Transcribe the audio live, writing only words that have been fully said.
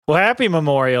Well, happy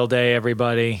Memorial Day,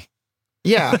 everybody.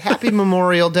 Yeah, happy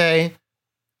Memorial Day.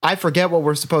 I forget what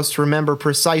we're supposed to remember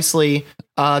precisely.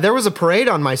 There was a parade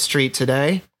on my street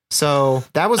today, so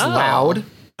that was loud.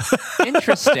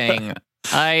 Interesting.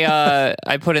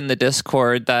 I put in the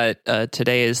Discord that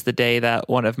today is the day that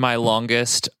one of my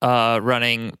longest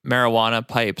running marijuana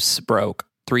pipes broke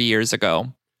 3 years ago.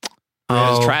 It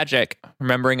was tragic,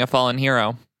 remembering a fallen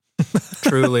hero.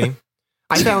 Truly.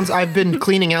 I've been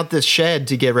cleaning out this shed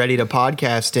to get ready to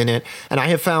podcast in it, and I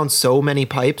have found so many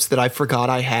pipes that I forgot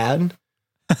I had.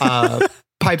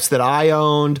 Pipes that I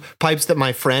owned, pipes that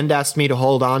my friend asked me to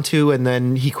hold on to, and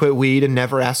then he quit weed and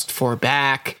never asked for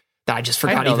back, that I just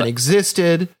forgot even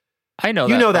existed. I know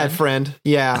you that know friend. that friend.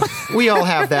 Yeah, we all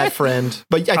have that friend,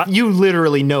 but you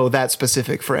literally know that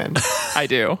specific friend. I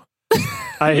do.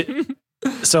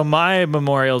 So my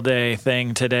Memorial Day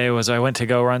thing today was I went to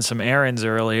go run some errands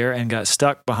earlier and got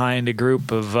stuck behind a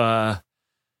group of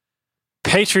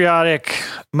patriotic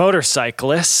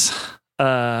motorcyclists.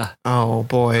 Oh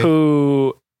boy.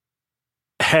 Who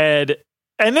had,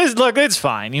 and this, look, it's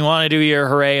fine. You want to do your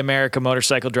Hooray America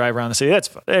motorcycle drive around the city. That's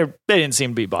fine. They didn't seem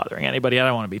to be bothering anybody. I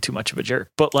don't want to be too much of a jerk,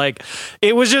 but like,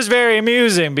 it was just very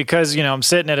amusing because, I'm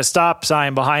sitting at a stop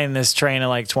sign behind this train of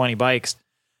like 20 bikes.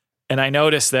 And I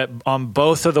noticed that on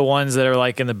both of the ones that are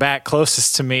like in the back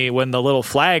closest to me, when the little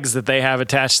flags that they have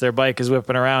attached to their bike is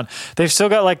whipping around, they've still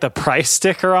got like the price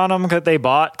sticker on them that they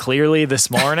bought clearly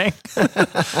this morning.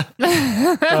 It's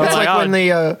like when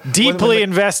the deeply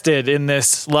invested in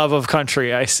this love of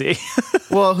country, I see.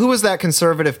 Well, who was that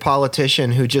conservative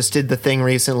politician who just did the thing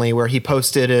recently where he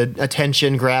posted an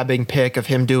attention-grabbing pic of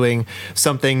him doing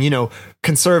something,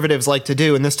 conservatives like to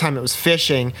do, and this time it was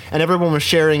fishing, and everyone was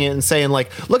sharing it and saying,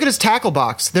 like, look at his tackle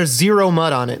box. There's zero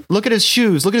mud on it. Look at his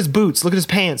shoes. Look at his boots. Look at his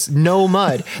pants. No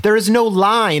mud. There is no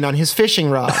line on his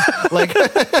fishing rod. Like,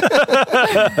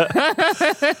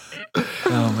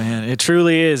 oh man, it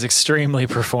truly is extremely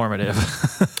performative.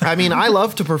 I mean, I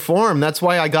love to perform. That's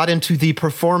why I got into the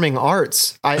performing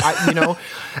arts.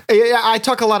 I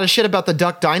talk a lot of shit about the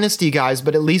Duck Dynasty guys,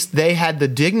 but at least they had the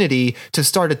dignity to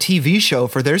start a TV show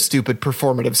for their stupid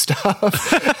performative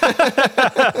stuff.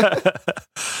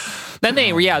 Then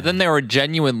they were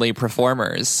genuinely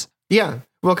performers. Yeah.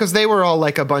 Well, because they were all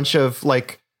like a bunch of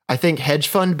I think hedge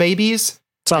fund babies.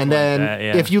 Something and then like that,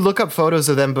 yeah. if you look up photos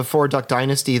of them before Duck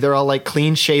Dynasty, they're all like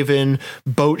clean shaven,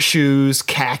 boat shoes,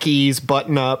 khakis,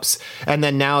 button ups. And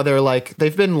then now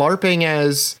they've been LARPing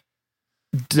as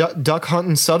duck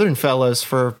hunting Southern fellas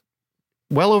for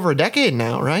well over a decade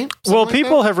now, right?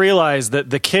 People have realized that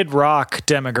the Kid Rock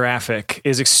demographic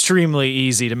is extremely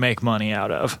easy to make money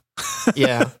out of.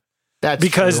 Yeah. That's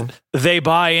because true. They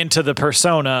buy into the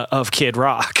persona of Kid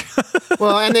Rock.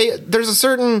 Well,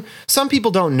 and some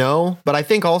people don't know, but I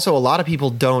think also a lot of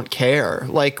people don't care.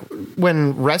 Like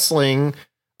when wrestling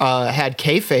had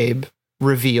kayfabe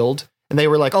revealed and they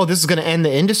were like, oh, this is going to end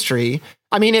the industry.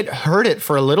 I mean, it hurt it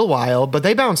for a little while, but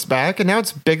they bounced back and now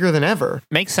it's bigger than ever.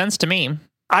 Makes sense to me.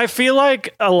 I feel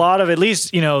like a lot of, at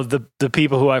least, the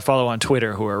people who I follow on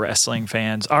Twitter who are wrestling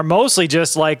fans are mostly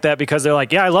just like that because they're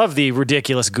like, yeah, I love the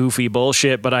ridiculous, goofy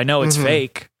bullshit, but I know it's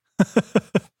fake.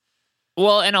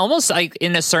 Well, and almost like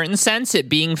in a certain sense, it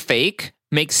being fake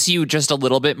makes you just a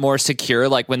little bit more secure.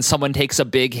 Like when someone takes a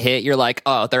big hit, you're like,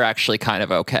 oh, they're actually kind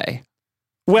of okay.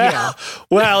 Well,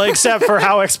 except for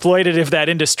how exploitative that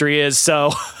industry is.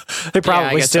 So they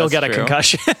probably still get a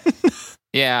concussion.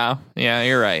 Yeah,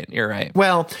 you're right.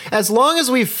 Well, as long as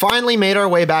we've finally made our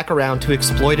way back around to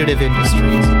exploitative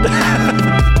industries.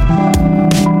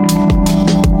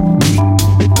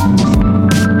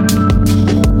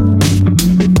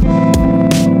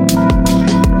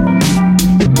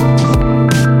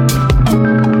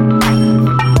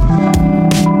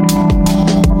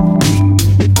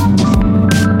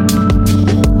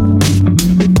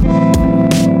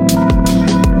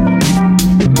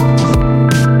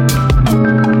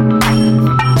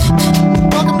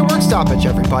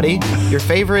 Your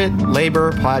favorite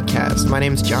labor podcast. My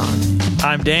name's John.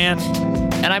 I'm Dan.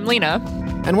 And I'm Lena.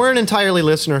 And we're an entirely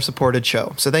listener-supported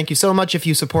show. So thank you so much if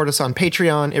you support us on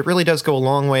Patreon. It really does go a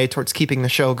long way towards keeping the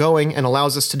show going and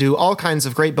allows us to do all kinds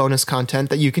of great bonus content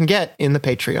that you can get in the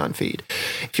Patreon feed.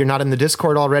 If you're not in the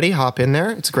Discord already, hop in there.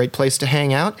 It's a great place to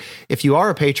hang out. If you are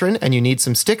a patron and you need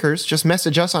some stickers, just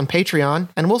message us on Patreon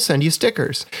and we'll send you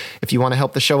stickers. If you want to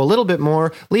help the show a little bit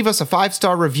more, leave us a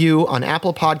 5-star review on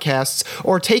Apple Podcasts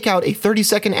or take out a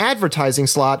 30-second advertising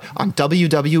slot on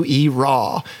WWE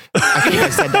Raw. I think I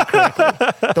said that correctly.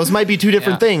 Those might be two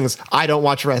different things. I don't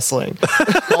watch wrestling.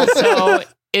 Also,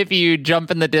 If you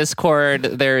jump in the Discord,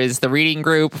 there is the reading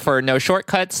group for No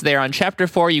Shortcuts. They're on chapter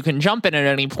 4. You can jump in at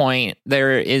any point.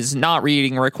 There is not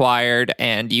reading required,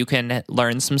 and you can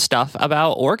learn some stuff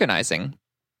about organizing.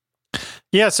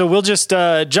 Yeah, so we'll just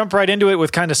jump right into it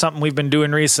with kind of something we've been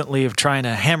doing recently of trying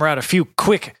to hammer out a few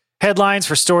quick headlines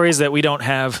for stories that we don't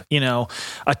have,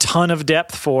 a ton of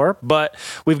depth for. But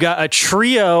we've got a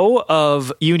trio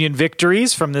of union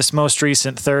victories from this most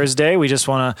recent Thursday. We just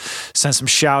want to send some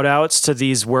shout outs to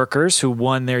these workers who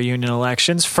won their union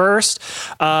elections. First,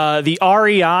 the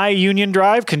REI Union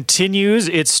Drive continues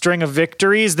its string of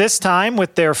victories, this time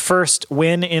with their first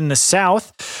win in the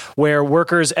South, where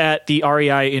workers at the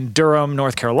REI in Durham,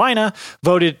 North Carolina,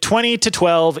 voted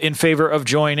 20-12 in favor of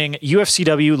joining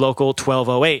UFCW Local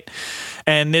 1208.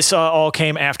 And this all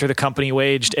came after the company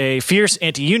waged a fierce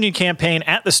anti-union campaign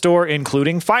at the store,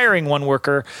 including firing one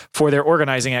worker for their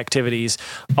organizing activities,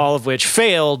 all of which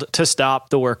failed to stop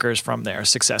the workers from their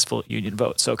successful union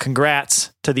vote. So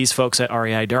congrats to these folks at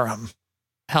REI Durham.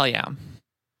 Hell yeah.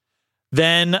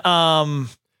 Then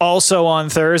also on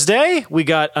Thursday, we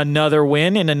got another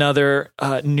win in another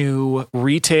new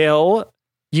retail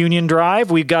union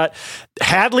drive. We've got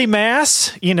Hadley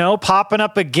Mass, popping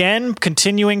up again,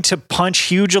 continuing to punch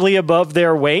hugely above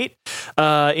their weight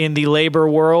in the labor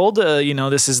world.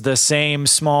 This is the same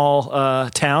small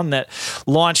town that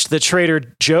launched the Trader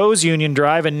Joe's Union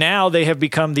Drive, and now they have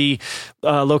become the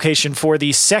location for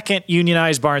the second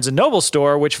unionized Barnes & Noble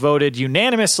store, which voted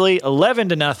unanimously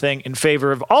 11-0 in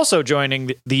favor of also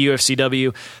joining the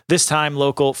UFCW, this time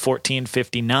Local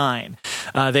 1459.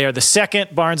 They are the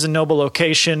second Barnes & Noble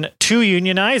location to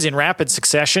unionize in rapid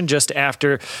succession, just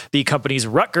after the company's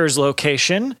Rutgers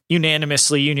location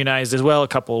unanimously unionized as well a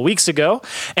couple of weeks ago.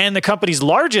 And the company's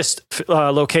largest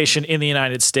location in the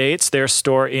United States, their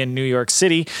store in New York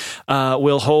City,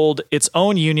 will hold its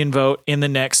own union vote in the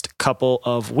next couple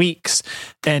of weeks.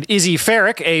 And Izzy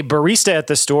Farrick, a barista at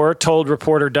the store, told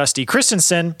reporter Dusty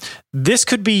Christensen, "This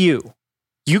could be you.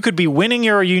 You could be winning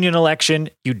your union election.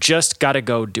 You just got to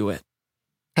go do it."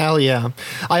 Hell yeah.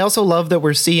 I also love that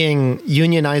we're seeing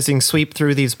unionizing sweep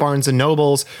through these Barnes &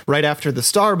 Nobles right after the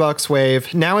Starbucks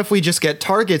wave. Now, if we just get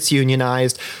Targets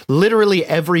unionized, literally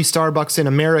every Starbucks in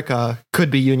America could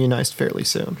be unionized fairly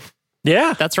soon.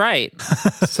 Yeah, that's right.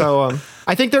 So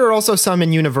I think there are also some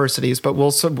in universities, but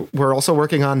we're also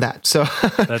working on that. So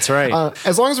that's right.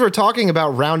 As long as we're talking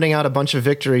about rounding out a bunch of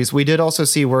victories, we did also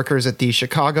see workers at the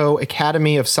Chicago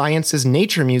Academy of Sciences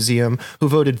Nature Museum who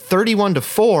voted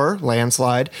 31-4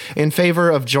 landslide in favor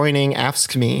of joining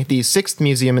AFSCME, the sixth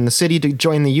museum in the city to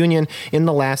join the union in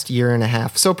the last year and a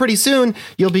half. So pretty soon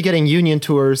you'll be getting union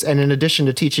tours, and in addition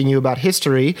to teaching you about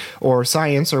history or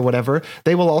science or whatever,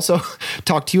 they will also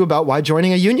talk to you about why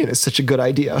joining a union is such a good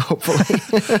idea, hopefully.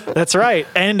 That's right.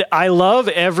 And I love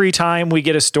every time we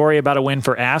get a story about a win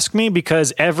for Ask Me,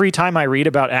 because every time I read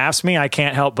about Ask Me, I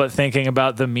can't help but thinking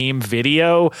about the meme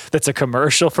video that's a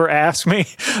commercial for Ask Me,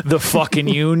 the fucking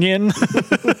union.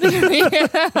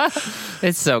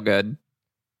 It's so good.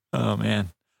 Oh, man.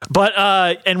 But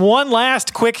and one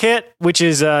last quick hit, which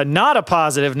is not a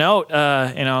positive note.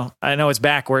 I know it's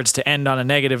backwards to end on a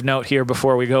negative note here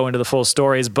before we go into the full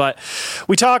stories, but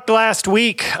we talked last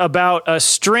week about a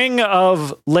string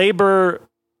of labor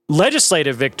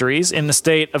legislative victories in the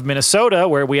state of Minnesota,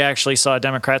 where we actually saw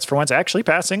Democrats for once actually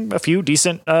passing a few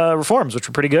decent reforms, which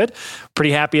were pretty good.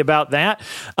 Pretty happy about that.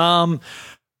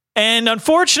 And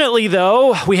unfortunately,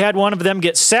 though, we had one of them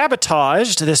get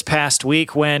sabotaged this past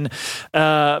week when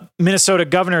Minnesota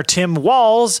Governor Tim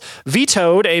Walz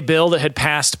vetoed a bill that had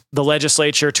passed the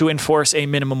legislature to enforce a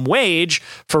minimum wage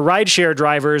for rideshare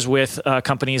drivers with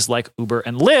companies like Uber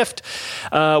and Lyft.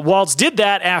 Walz did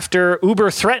that after Uber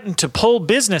threatened to pull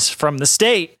business from the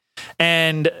state.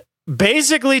 And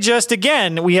basically, just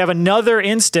again, we have another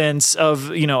instance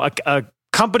of, a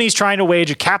companies trying to wage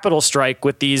a capital strike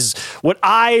with these, what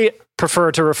I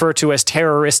prefer to refer to as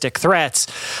terroristic threats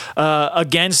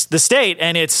against the state.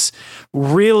 And it's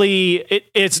really,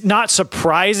 it's not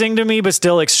surprising to me, but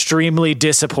still extremely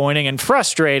disappointing and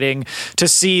frustrating to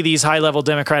see these high-level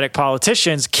Democratic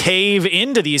politicians cave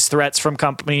into these threats from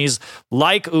companies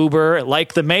like Uber,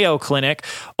 like the Mayo Clinic,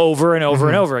 over and over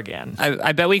and over again.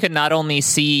 I bet we could not only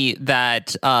see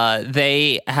that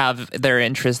they have their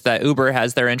interest, that Uber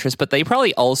has their interest, but they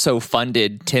probably also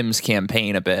funded Tim's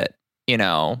campaign a bit,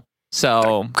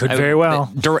 So could very well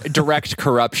direct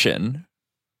corruption.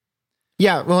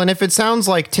 Yeah, well, and if it sounds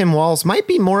like Tim Walz might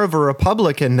be more of a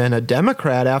Republican than a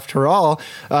Democrat after all,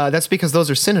 that's because those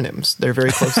are synonyms. They're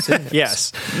very close synonyms.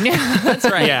 Yes. Yeah, that's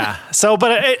right. Yeah. So,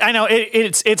 but I know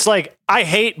it's like, I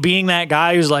hate being that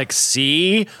guy who's like,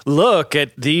 see, look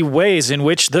at the ways in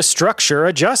which the structure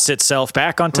adjusts itself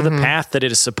back onto the path that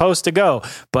it is supposed to go.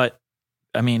 But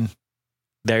I mean,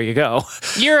 there you go.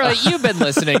 You've been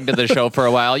listening to the show for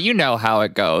a while. You know how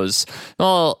it goes.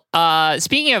 Well,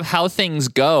 speaking of how things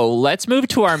go, let's move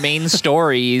to our main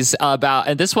stories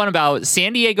and this one about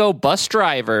San Diego bus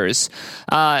drivers.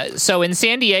 So in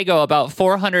San Diego, about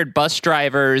 400 bus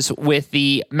drivers with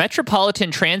the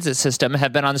Metropolitan Transit System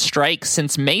have been on strike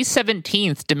since May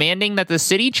 17th, demanding that the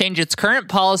city change its current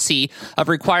policy of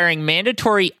requiring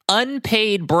mandatory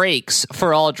unpaid breaks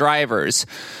for all drivers.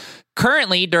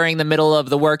 Currently, during the middle of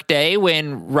the workday,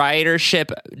 when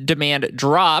ridership demand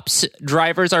drops,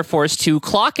 drivers are forced to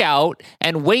clock out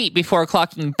and wait before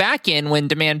clocking back in when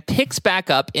demand picks back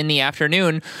up in the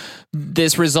afternoon.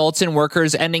 This results in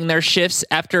workers ending their shifts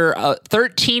after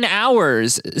 13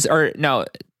 hours.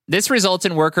 This results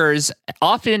in workers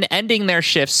often ending their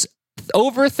shifts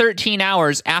over 13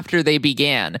 hours after they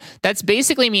began. That's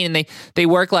basically meaning they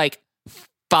work like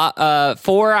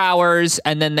 4 hours,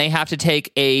 and then they have to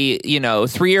take a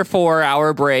 3 or 4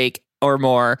 hour break or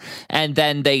more, and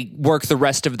then they work the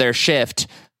rest of their shift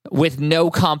with no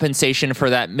compensation for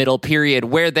that middle period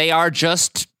where they are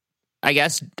just, I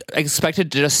guess,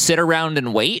 expected to just sit around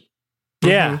and wait.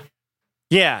 Yeah.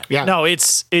 Yeah. No,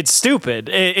 it's stupid.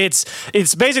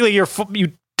 It's basically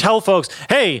you tell folks,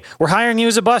 hey, we're hiring you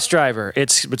as a bus driver.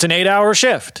 It's an 8-hour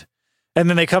shift. And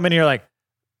then they come in and you're like,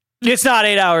 it's not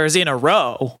 8 hours in a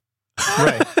row.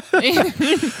 Right.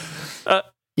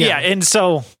 Yeah. And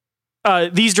so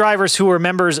these drivers who are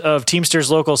members of Teamsters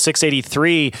Local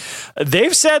 683,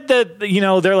 they've said that,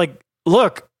 they're like,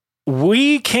 look,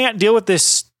 we can't deal with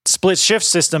this split shift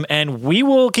system, and we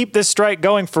will keep this strike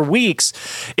going for weeks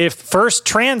if First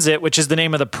Transit, which is the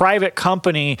name of the private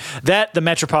company that the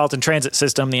Metropolitan Transit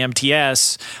System, the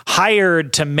MTS,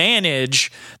 hired to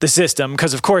manage the system,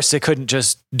 because of course they couldn't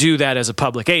just do that as a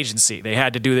public agency. They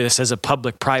had to do this as a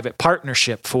public-private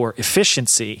partnership for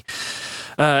efficiency.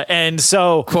 And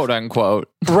so, quote unquote,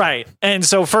 right. And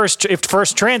so if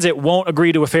First Transit won't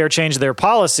agree to a fair change of their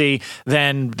policy,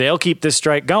 then they'll keep this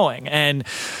strike going. And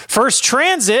First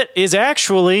Transit is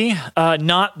actually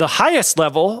not the highest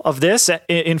level of this.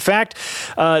 In fact,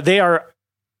 they are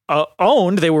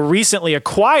they were recently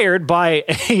acquired by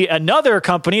another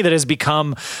company that has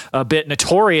become a bit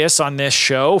notorious on this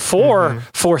show for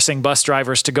forcing bus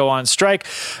drivers to go on strike.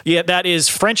 Yeah, that is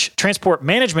French transport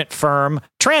management firm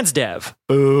Transdev.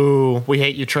 Ooh, we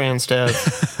hate you,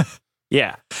 Transdev.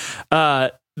 Yeah.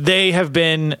 They have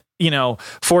been,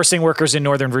 forcing workers in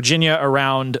Northern Virginia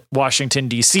around Washington,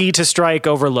 D.C. to strike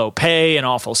over low pay and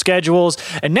awful schedules,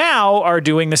 and now are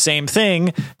doing the same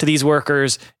thing to these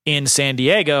workers in San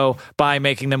Diego by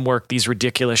making them work these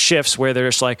ridiculous shifts where they're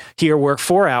just like, here, work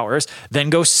 4 hours,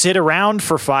 then go sit around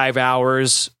for 5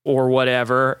 hours or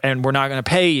whatever, and we're not going to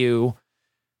pay you.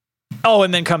 Oh,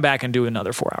 and then come back and do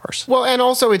another 4 hours. Well, and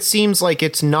also it seems like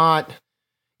it's not...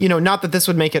 not that this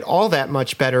would make it all that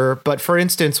much better, but for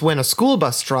instance, when a school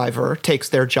bus driver takes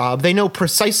their job, they know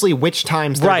precisely which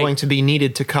times they're going to be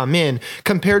needed to come in,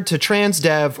 compared to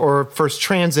Transdev or First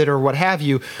Transit or what have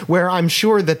you, where I'm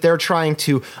sure that they're trying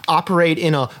to operate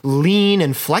in a lean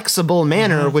and flexible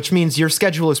manner, which means your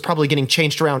schedule is probably getting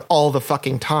changed around all the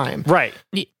fucking time. Right.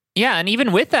 Yeah, and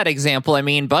even with that example, I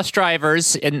mean, bus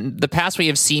drivers in the past we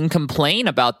have seen complain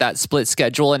about that split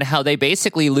schedule and how they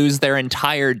basically lose their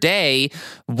entire day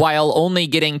while only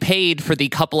getting paid for the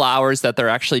couple hours that they're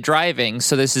actually driving.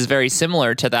 So this is very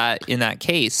similar to that in that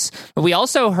case. But we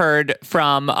also heard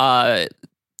from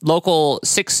Local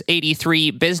 683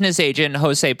 business agent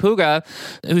Jose Puga,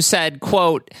 who said,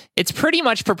 quote, "It's pretty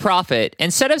much for profit.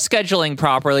 Instead of scheduling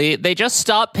properly, they just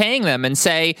stop paying them and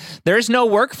say, there's no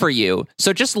work for you.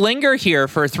 So just linger here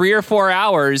for 3 or 4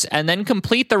 hours and then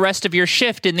complete the rest of your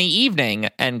shift in the evening,"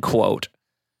 end quote.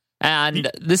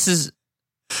 And this is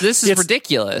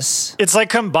ridiculous. It's like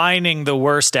combining the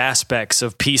worst aspects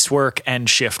of piecework and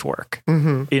shift work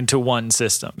into one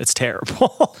system. It's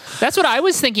terrible. That's what I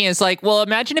was thinking. Is like, well,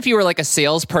 imagine if you were like a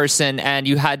salesperson and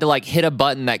you had to like hit a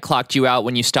button that clocked you out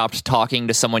when you stopped talking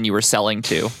to someone you were selling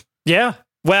to. Yeah.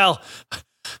 Well,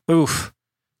 oof.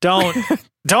 Don't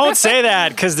say that,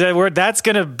 because that's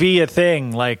going to be a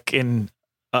thing like in,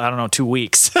 I don't know, 2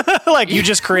 weeks. Like you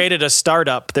just created a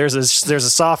startup. There's a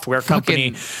software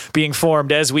company being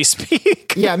formed as we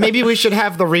speak. Yeah, maybe we should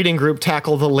have the reading group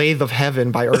tackle The Lathe of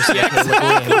Heaven by Ursula K.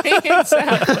 Le Guin.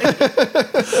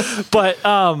 Exactly. But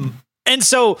And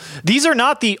so these are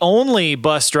not the only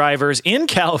bus drivers in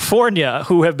California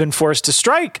who have been forced to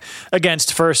strike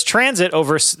against First Transit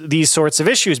over these sorts of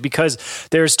issues, because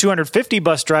there's 250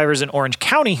 bus drivers in Orange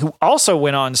County who also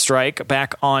went on strike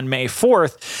back on May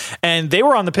 4th. And they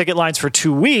were on the picket lines for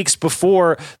 2 weeks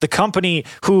before the company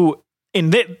who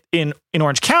in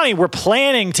Orange County were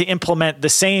planning to implement the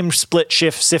same split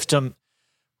shift system.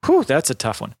 Whew, that's a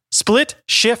tough one. Split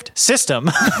shift system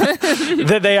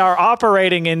that they are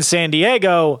operating in San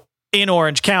Diego in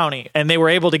Orange County. And they were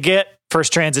able to get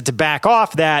First Transit to back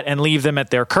off that and leave them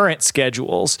at their current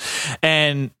schedules.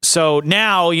 And so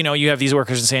now, you have these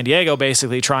workers in San Diego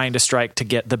basically trying to strike to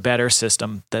get the better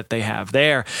system that they have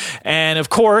there. And of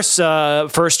course,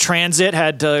 First Transit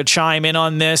had to chime in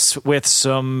on this with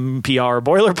some PR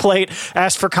boilerplate,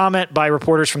 asked for comment by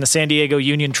reporters from the San Diego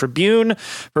Union Tribune.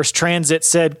 First Transit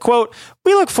said, quote,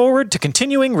 "We look forward to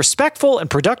continuing respectful and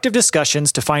productive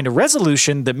discussions to find a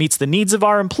resolution that meets the needs of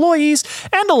our employees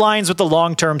and aligns with the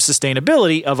long-term sustainability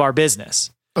of our business."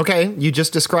 Okay, you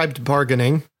just described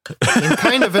bargaining in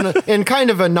kind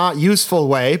of a not useful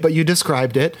way, but you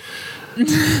described it.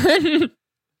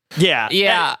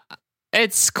 Yeah.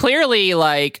 It's clearly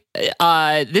like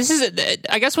this is,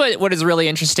 I guess what is really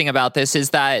interesting about this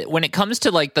is that when it comes to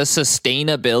like the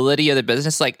sustainability of the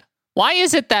business, like, why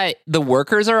is it that the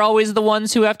workers are always the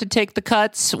ones who have to take the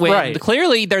cuts when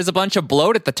clearly there's a bunch of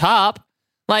bloat at the top?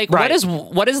 Like, what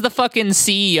does the fucking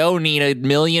CEO need $1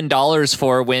 million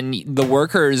for when the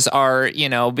workers are,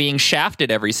 being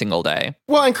shafted every single day?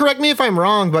 Well, and correct me if I'm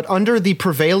wrong, but under the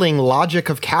prevailing logic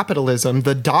of capitalism,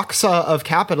 the doxa of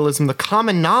capitalism, the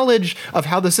common knowledge of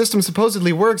how the system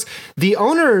supposedly works, the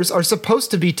owners are supposed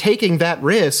to be taking that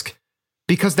risk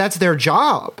because that's their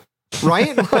job.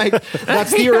 Right? Like,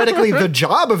 that's theoretically the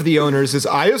job of the owners is,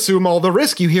 I assume all the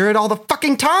risk. You hear it all the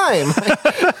fucking time.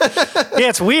 Yeah,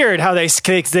 it's weird how they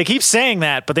keep saying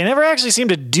that, but they never actually seem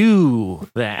to do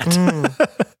that.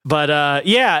 But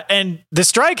and the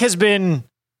strike has been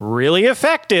really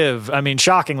effective. I mean,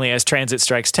 shockingly, as transit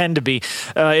strikes tend to be.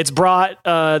 It's brought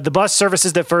the bus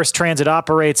services that First Transit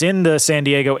operates in the San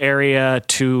Diego area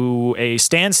to a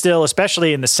standstill,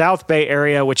 especially in the South Bay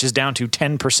area, which is down to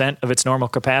 10% of its normal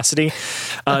capacity.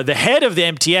 The head of the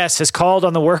MTS has called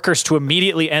on the workers to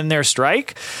immediately end their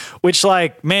strike, which,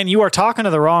 like, man, you are talking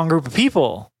to the wrong group of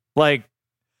people. Like,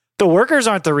 the workers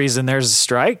aren't the reason there's a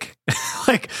strike.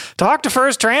 Like, talk to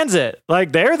First Transit.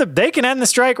 Like, they can end the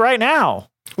strike right now.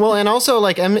 Well, and also,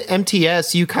 like,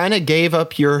 MTS, you kind of gave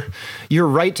up your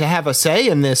right to have a say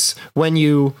in this when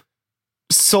you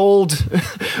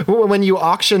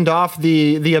auctioned off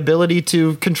the ability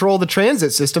to control the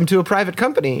transit system to a private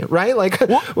company, right? Like,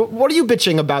 what are you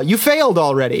bitching about? You failed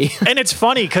already. And it's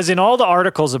funny because in all the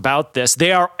articles about this,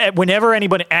 whenever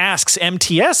anyone asks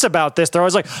MTS about this, they're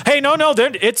always like, "Hey, no,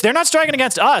 they're not striking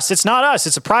against us. It's not us.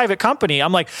 It's a private company."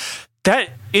 I'm like,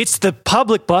 it's the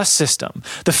public bus system.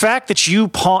 The fact that you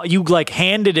like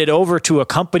handed it over to a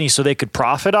company so they could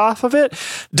profit off of it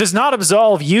does not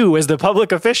absolve you as the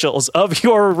public officials of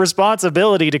your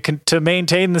responsibility to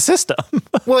maintain the system.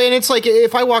 Well, and it's like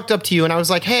if I walked up to you and I was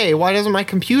like, "Hey, why doesn't my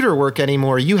computer work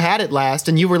anymore? You had it last,"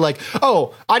 and you were like,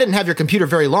 "Oh, I didn't have your computer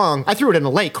very long. I threw it in a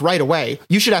lake right away.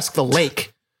 You should ask the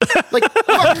lake." Like,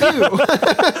 fuck you.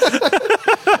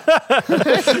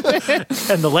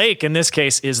 And the lake in this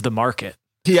case is the market.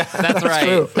 Yeah, that's right.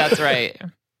 True. That's right.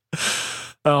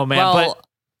 Oh man. Well, but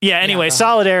yeah, anyway,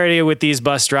 solidarity with these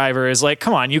bus drivers. Like,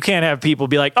 come on, you can't have people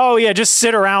be like, "Oh yeah, just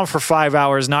sit around for 5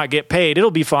 hours, not get paid. It'll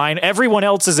be fine. Everyone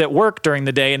else is at work during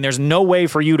the day and there's no way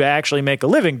for you to actually make a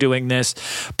living doing this,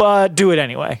 but do it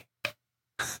anyway."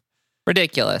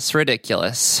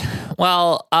 Ridiculous.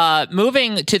 Well,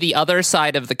 moving to the other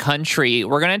side of the country,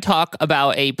 we're going to talk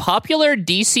about a popular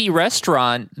DC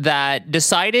restaurant that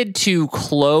decided to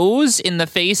close in the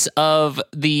face of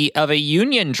a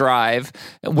union drive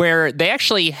where they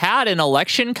actually had an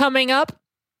election coming up.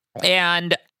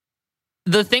 And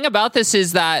the thing about this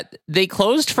is that they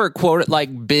closed for, quote,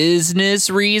 like, business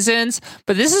reasons,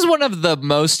 but this is one of the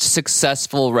most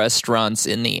successful restaurants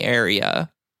in the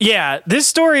area. Yeah, this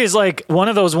story is like one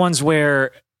of those ones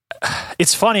where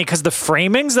it's funny because the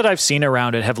framings that I've seen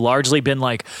around it have largely been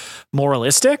like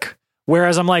moralistic.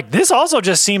 Whereas I'm like, this also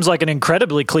just seems like an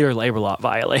incredibly clear labor law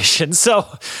violation. So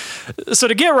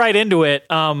to get right into it,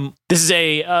 this is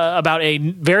about a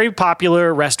very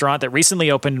popular restaurant that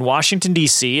recently opened in Washington,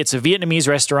 D.C. It's a Vietnamese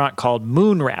restaurant called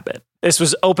Moon Rabbit. This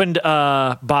was opened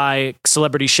by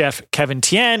celebrity chef Kevin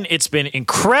Tien. It's been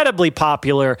incredibly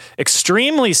popular,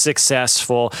 extremely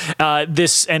successful.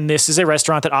 This is a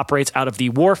restaurant that operates out of the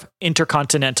Wharf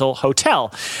Intercontinental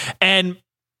Hotel. And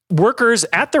workers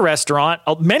at the restaurant,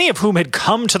 many of whom had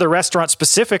come to the restaurant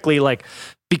specifically, like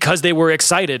because they were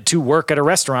excited to work at a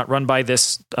restaurant run by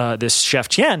this chef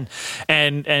Tien,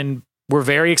 and were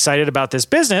very excited about this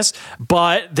business,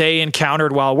 but they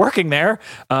encountered while working there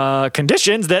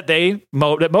conditions that that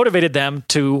motivated them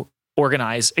to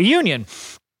organize a union.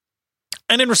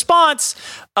 And in response,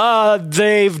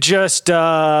 they've just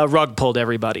rug pulled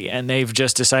everybody, and they've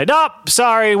just decided, oh,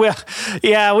 sorry, we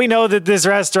know that this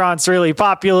restaurant's really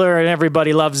popular and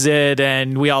everybody loves it,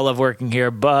 and we all love working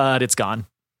here, but it's gone.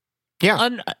 Yeah.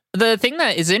 The thing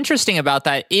that is interesting about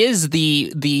that is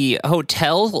the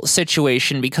hotel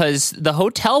situation, because the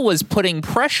hotel was putting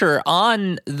pressure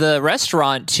on the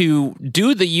restaurant to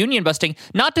do the union busting.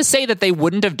 Not to say that they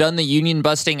wouldn't have done the union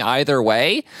busting either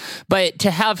way, but to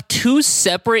have two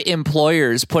separate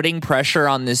employers putting pressure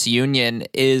on this union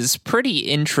is pretty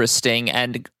interesting.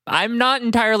 And I'm not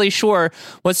entirely sure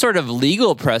what sort of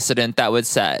legal precedent that would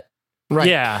set. Right.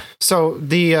 Yeah. So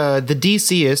the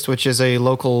DCist, which is a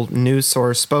local news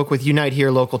source, spoke with Unite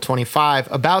Here Local 25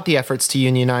 about the efforts to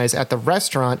unionize at the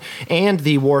restaurant and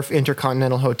the Wharf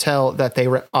Intercontinental Hotel that they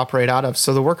operate out of.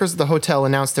 So the workers of the hotel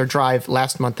announced their drive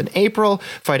last month in April,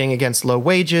 fighting against low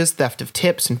wages, theft of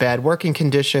tips, and bad working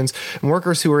conditions. And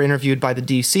workers who were interviewed by the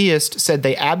DCist said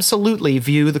they absolutely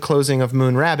view the closing of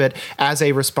Moon Rabbit as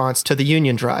a response to the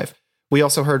union drive. We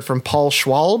also heard from Paul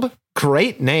Schwalb,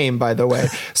 great name, by the way,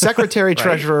 Secretary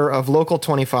Treasurer of Local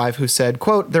 25, who said,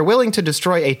 quote, they're willing to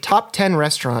destroy a top 10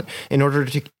 restaurant in order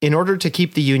to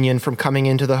keep the union from coming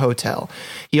into the hotel.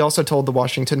 He also told the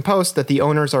Washington Post that the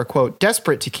owners are, quote,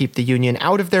 desperate to keep the union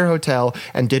out of their hotel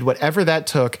and did whatever that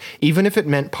took, even if it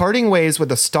meant parting ways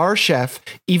with a star chef,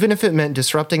 even if it meant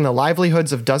disrupting the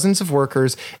livelihoods of dozens of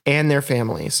workers and their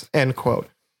families, end quote.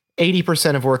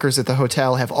 80% of workers at the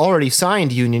hotel have already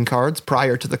signed union cards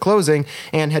prior to the closing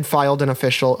and had filed an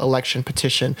official election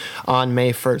petition on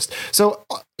May 1st. So,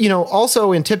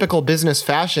 also in typical business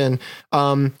fashion,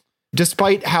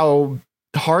 despite how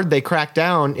hard they cracked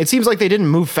down, it seems like they didn't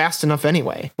move fast enough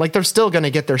anyway. Like they're still going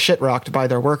to get their shit rocked by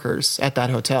their workers at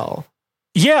that hotel.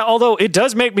 Yeah, although it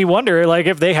does make me wonder, like,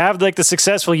 if they have like the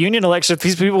successful union election, if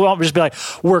these people won't just be like,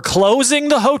 we're closing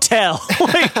the hotel.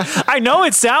 Like, I know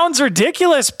it sounds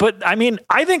ridiculous, but I mean,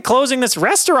 I think closing this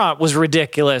restaurant was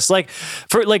ridiculous. Like,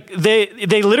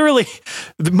 they literally,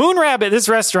 the Moon Rabbit, this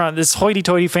restaurant, this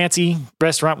hoity-toity fancy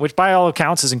restaurant, which by all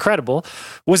accounts is incredible,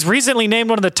 was recently named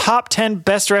one of the top 10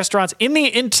 best restaurants in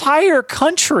the entire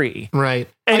country. Right.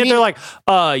 And they're like,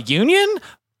 union?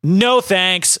 No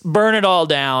thanks. Burn it all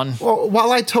down. Well,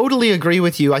 while I totally agree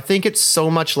with you, I think it's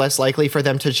so much less likely for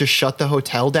them to just shut the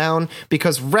hotel down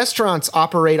because restaurants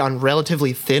operate on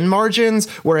relatively thin margins,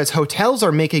 whereas hotels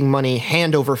are making money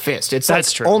hand over fist. It's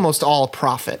almost all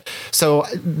profit. So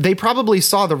they probably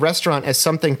saw the restaurant as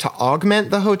something to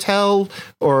augment the hotel,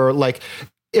 or like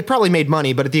it probably made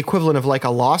money, but the equivalent of like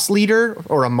a loss leader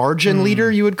or a margin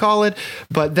leader, you would call it.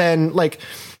 But then like,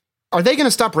 are they going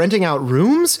to stop renting out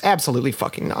rooms? Absolutely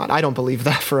fucking not. I don't believe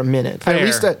that for a minute. Fair. At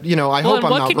least, I hope I'm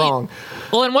not wrong.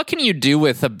 And what can you do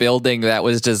with a building that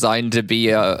was designed to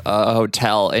be a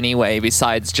hotel anyway,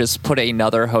 besides just put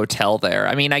another hotel there?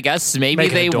 I mean, I guess maybe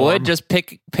they would just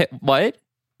pick what?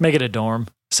 Make it a dorm.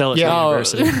 Sell it to the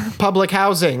university. Public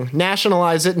housing.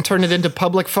 Nationalize it and turn it into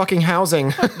public fucking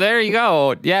housing. There you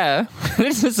go. Yeah.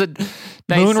 This is a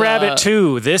nice, Moon Rabbit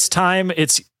 2. This time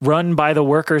it's run by the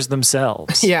workers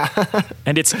themselves. Yeah.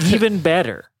 And it's even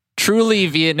better. Truly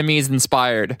Vietnamese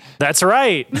inspired. That's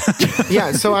right.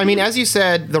 Yeah, so I mean, as you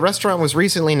said, the restaurant was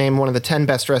recently named one of the 10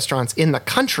 best restaurants in the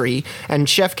country, and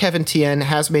Chef Kevin Tien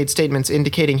has made statements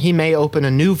indicating he may open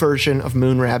a new version of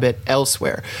Moon Rabbit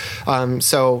elsewhere.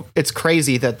 So it's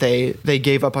crazy that they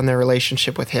gave up on their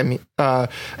relationship with him.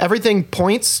 Everything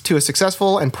points to a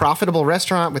successful and profitable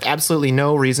restaurant with absolutely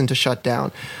no reason to shut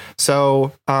down.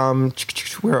 So,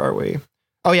 where are we?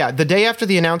 Oh, yeah. The day after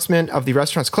the announcement of the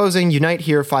restaurant's closing, Unite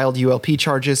Here filed ULP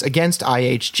charges against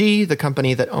IHG, the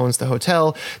company that owns the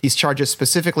hotel. These charges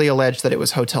specifically allege that it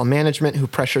was hotel management who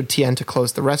pressured Tien to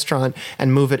close the restaurant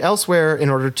and move it elsewhere in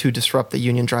order to disrupt the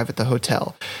union drive at the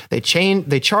hotel. They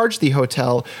charged the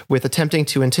hotel with attempting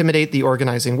to intimidate the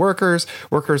organizing workers.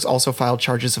 Workers also filed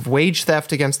charges of wage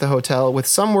theft against the hotel, with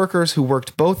some workers who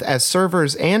worked both as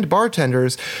servers and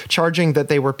bartenders charging that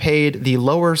they were paid the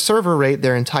lower server rate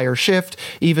their entire shift,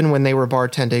 even when they were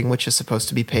bartending, which is supposed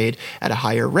to be paid at a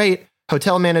higher rate.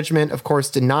 Hotel management, of course,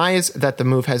 denies that the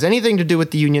move has anything to do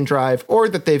with the union drive or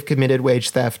that they've committed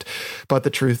wage theft, but the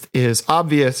truth is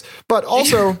obvious. But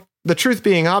also, the truth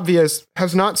being obvious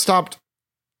has not stopped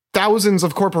thousands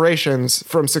of corporations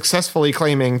from successfully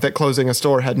claiming that closing a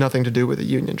store had nothing to do with a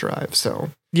union drive. So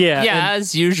Yeah,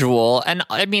 as usual. And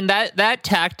I mean that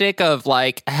tactic of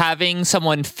like having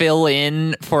someone fill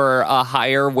in for a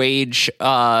higher wage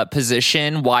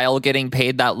position while getting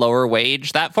paid that lower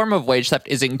wage, that form of wage theft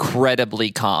is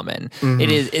incredibly common.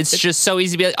 It's just so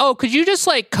easy to be like, oh, could you just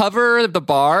like cover the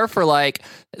bar for like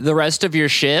the rest of your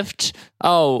shift?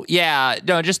 Oh, yeah.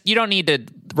 No, just you don't need to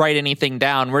write anything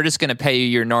down. We're just going to pay you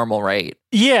your normal rate.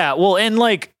 Yeah, well, and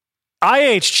like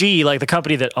IHG, like the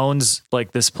company that owns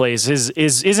like this place,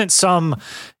 isn't some,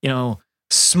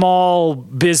 small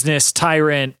business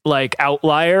tyrant like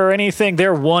outlier or anything.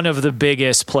 They're one of the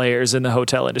biggest players in the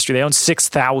hotel industry. They own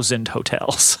 6,000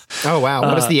 hotels. Oh wow!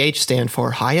 What does the H stand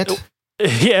for? Hyatt?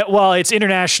 Yeah, well, it's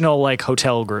International like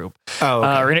Hotel Group. Oh,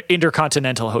 okay. Or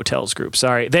Intercontinental Hotels Group.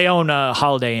 Sorry, they own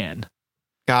Holiday Inn.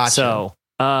 Gotcha. So.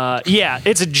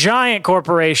 It's a giant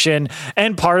corporation,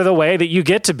 and part of the way that you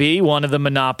get to be one of the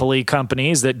monopoly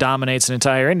companies that dominates an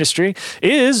entire industry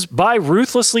is by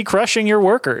ruthlessly crushing your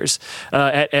workers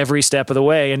at every step of the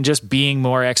way and just being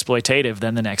more exploitative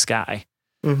than the next guy.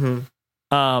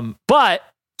 But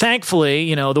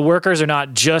thankfully, the workers are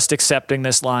not just accepting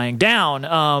this lying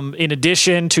down. In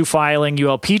addition to filing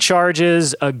ULP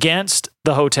charges against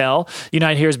the hotel,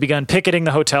 United here has begun picketing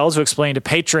the hotel to explain to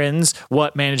patrons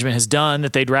what management has done,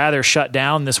 that they'd rather shut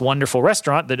down this wonderful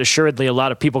restaurant that assuredly a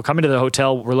lot of people coming to the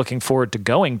hotel were looking forward to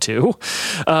going to,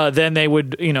 than they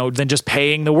would, than just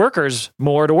paying the workers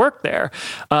more to work there.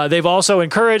 They've also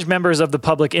encouraged members of the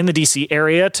public in the DC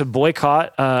area to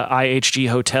boycott IHG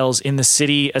hotels in the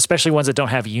city, especially ones that don't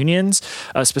have unions,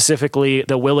 specifically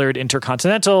the Willard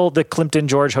Intercontinental, the Climpton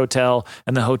George Hotel,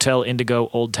 and the Hotel Indigo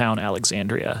Old Town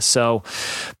Alexandria. So,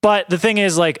 but the thing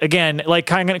is, like, again, like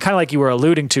kind of like you were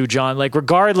alluding to, John, like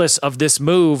regardless of this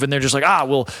move, and they're just like,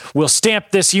 we'll stamp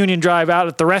this union drive out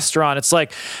at the restaurant. It's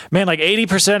like, man, like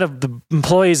 80% of the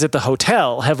employees at the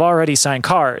hotel have already signed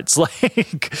cards,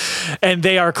 like, and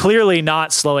they are clearly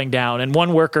not slowing down. And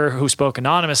one worker who spoke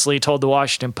anonymously told the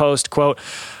Washington Post, quote,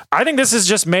 "I think this has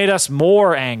just made us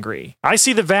more angry. I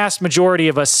see the vast majority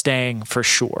of us staying for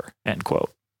sure," end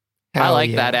quote. I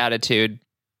like that attitude.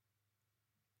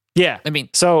 Yeah. I mean,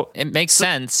 so it makes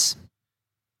sense.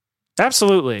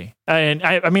 Absolutely. And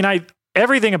I mean,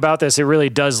 everything about this, it really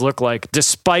does look like,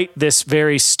 despite this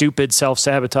very stupid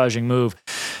self-sabotaging move,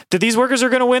 that these workers are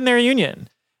going to win their union.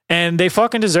 And they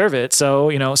fucking deserve it.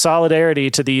 So, solidarity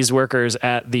to these workers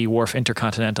at the Wharf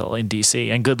Intercontinental in DC,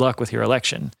 and good luck with your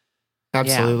election.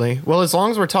 Absolutely. Yeah. Well, as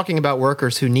long as we're talking about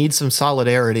workers who need some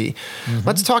solidarity,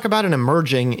 let's talk about an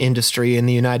emerging industry in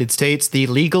the United States, the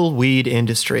legal weed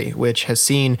industry, which has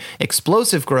seen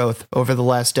explosive growth over the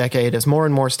last decade as more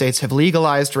and more states have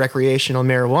legalized recreational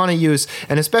marijuana use,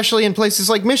 and especially in places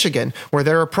like Michigan, where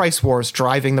there are price wars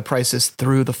driving the prices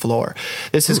through the floor.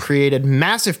 This has created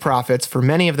massive profits for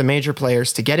many of the major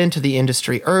players to get into the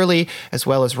industry early, as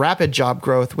well as rapid job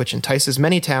growth, which entices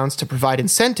many towns to provide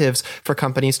incentives for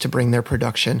companies to bring their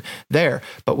production there.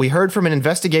 But we heard from an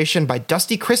investigation by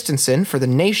Dusty Christensen for The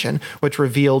Nation, which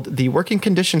revealed the working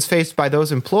conditions faced by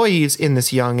those employees in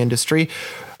this young industry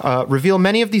reveal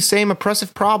many of the same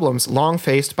oppressive problems long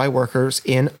faced by workers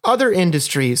in other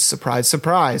industries. Surprise,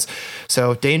 surprise.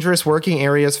 So dangerous working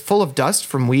areas full of dust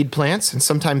from weed plants and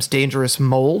sometimes dangerous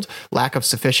mold, lack of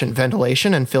sufficient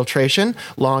ventilation and filtration,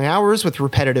 long hours with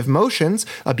repetitive motions,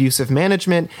 abusive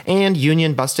management, and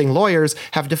union-busting lawyers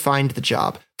have defined the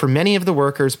job for many of the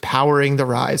workers powering the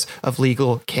rise of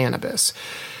legal cannabis.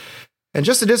 And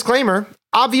just a disclaimer,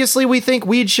 obviously we think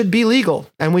weed should be legal,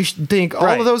 and we think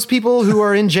all of those people who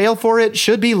are in jail for it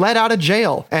should be let out of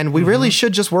jail. And we really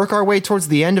should just work our way towards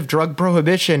the end of drug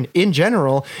prohibition in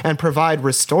general and provide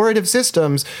restorative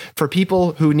systems for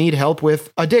people who need help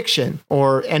with addiction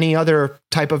or any other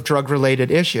type of drug-related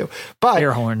issue. But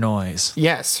air horn noise.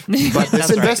 Yes. But this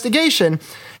investigation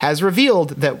has revealed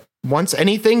that once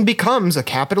anything becomes a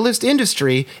capitalist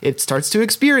industry, it starts to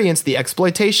experience the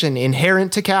exploitation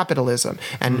inherent to capitalism.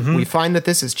 And we find that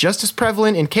this is just as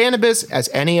prevalent in cannabis as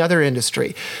any other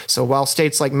industry. So while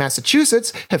states like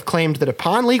Massachusetts have claimed that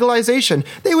upon legalization,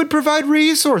 they would provide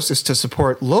resources to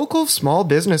support local small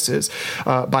businesses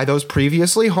by those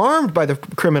previously harmed by the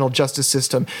criminal justice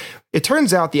system, it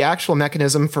turns out the actual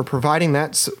mechanism for providing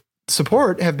that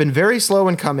support have been very slow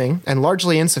in coming and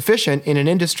largely insufficient in an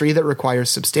industry that requires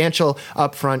substantial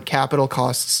upfront capital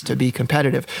costs to be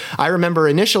competitive. I remember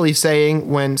initially saying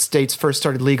when states first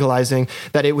started legalizing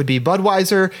that it would be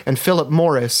Budweiser and Philip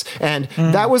Morris, and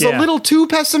that was a little too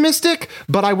pessimistic,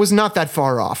 but I was not that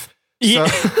far off.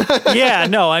 Yeah, yeah,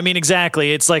 no, I mean,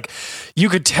 exactly. It's like you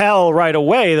could tell right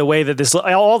away the way that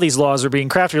all these laws are being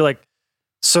crafted. You're like,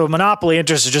 So monopoly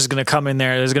interest is just going to come in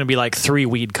there. There's going to be like 3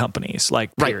 weed companies,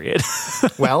 like period.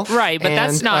 Well, right, but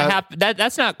that's not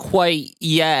that's not quite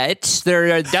yet.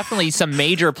 There are definitely some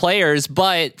major players,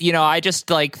 but I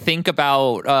just like think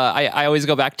about I always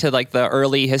go back to like the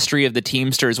early history of the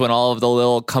Teamsters when all of the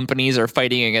little companies are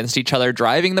fighting against each other,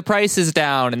 driving the prices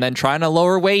down, and then trying to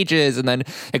lower wages, and then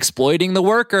exploiting the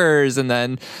workers, and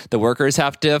then the workers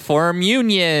have to form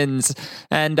unions,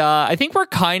 and I think we're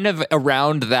kind of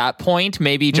around that point.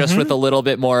 Maybe just with a little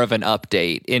bit more of an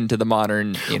update into the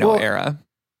modern, era.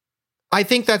 I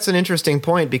think that's an interesting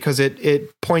point because it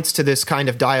points to this kind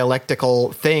of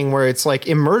dialectical thing where it's like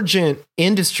emergent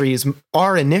industries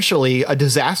are initially a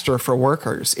disaster for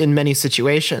workers in many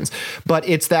situations, but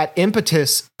it's that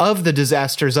impetus of the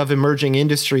disasters of emerging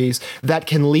industries that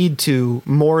can lead to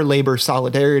more labor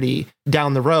solidarity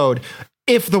down the road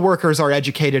if the workers are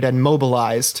educated and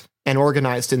mobilized and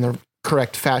organized in the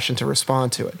correct fashion to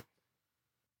respond to it.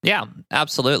 Yeah,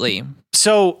 absolutely.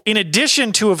 So in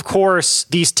addition to, of course,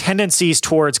 these tendencies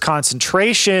towards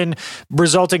concentration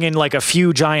resulting in like a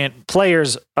few giant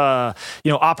players,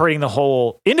 operating the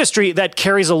whole industry, that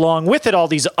carries along with it all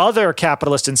these other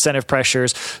capitalist incentive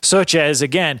pressures, such as,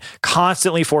 again,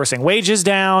 constantly forcing wages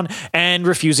down and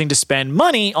refusing to spend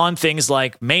money on things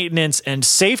like maintenance and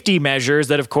safety measures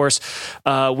that, of course,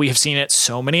 we have seen at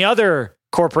so many other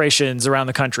corporations around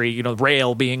the country,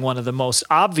 rail being one of the most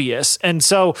obvious. And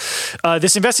so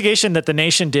this investigation that The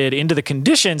Nation did into the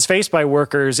conditions faced by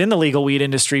workers in the legal weed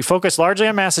industry focused largely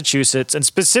on Massachusetts and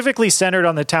specifically centered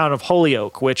on the town of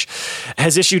Holyoke, which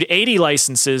has issued 80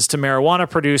 licenses to marijuana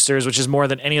producers, which is more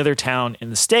than any other town in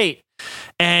the state.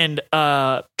 And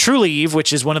Trulieve,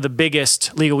 which is one of the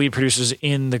biggest legal weed producers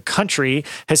in the country,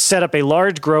 has set up a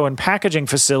large grow and packaging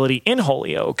facility in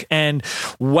Holyoke. And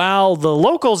while the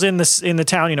locals in the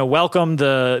town, welcome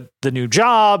the new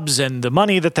jobs and the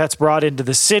money that's brought into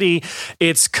the city,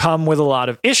 it's come with a lot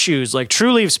of issues. Like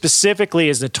Trulieve specifically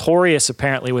is notorious,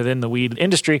 apparently, within the weed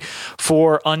industry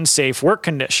for unsafe work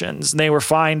conditions. They were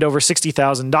fined over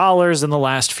 $60,000 in the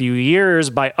last few years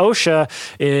by OSHA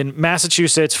in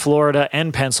Massachusetts, Florida,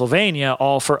 and Pennsylvania,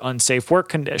 all for unsafe work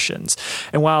conditions.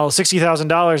 And while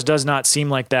 $60,000 does not seem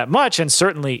like that much, and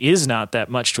certainly is not that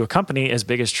much to a company as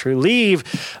big as Trulieve,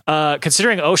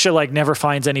 considering OSHA never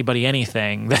fines anybody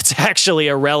anything, that's actually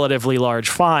a relatively large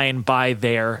fine by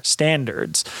their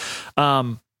standards.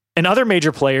 And other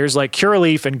major players like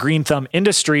Curaleaf and Green Thumb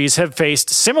Industries have faced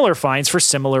similar fines for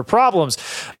similar problems.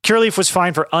 Curaleaf was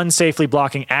fined for unsafely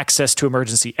blocking access to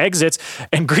emergency exits,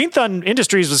 and Green Thumb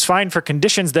Industries was fined for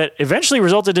conditions that eventually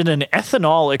resulted in an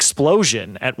ethanol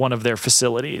explosion at one of their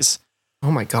facilities.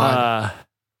 Oh my God.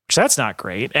 That's not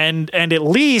great. And at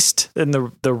least, and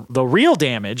the real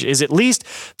damage is at least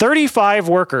 35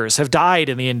 workers have died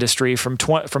in the industry from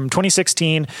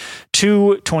 2016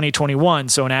 to 2021.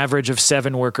 So an average of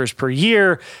 7 workers per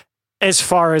year, as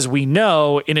far as we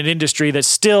know, in an industry that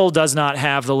still does not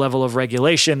have the level of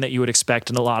regulation that you would expect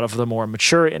in a lot of the more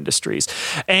mature industries.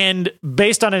 And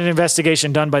based on an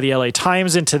investigation done by the LA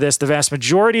Times into this, the vast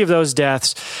majority of those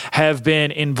deaths have been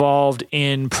involved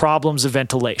in problems of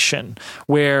ventilation,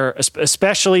 where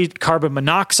especially carbon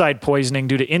monoxide poisoning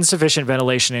due to insufficient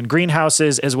ventilation in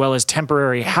greenhouses, as well as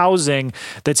temporary housing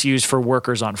that's used for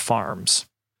workers on farms.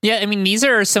 Yeah, I mean, these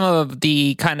are some of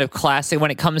the kind of classic,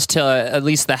 when it comes to at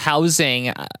least the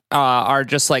housing, are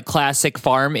just like classic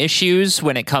farm issues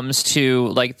when it comes to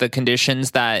like the conditions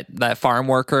that farm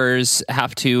workers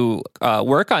have to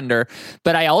work under.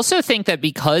 But I also think that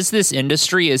because this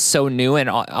industry is so new and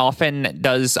often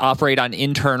does operate on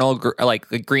internal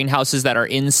greenhouses that are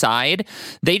inside,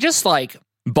 they just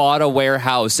bought a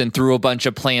warehouse and threw a bunch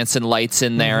of plants and lights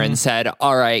in there and said,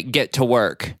 all right, get to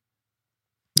work.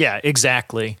 Yeah,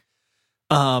 exactly.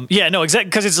 Exactly.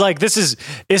 Because it's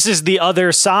this is the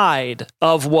other side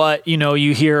of what,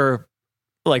 you hear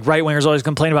like right wingers always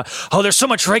complain about. Oh, there's so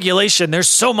much regulation. There's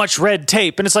so much red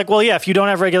tape. And it's like, well, yeah, if you don't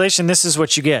have regulation, this is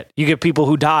what you get. You get people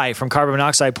who die from carbon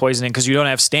monoxide poisoning because you don't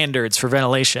have standards for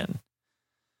ventilation.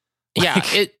 Yeah,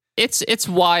 it's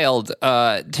wild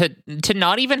to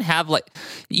not even have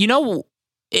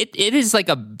It is like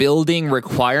a building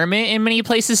requirement in many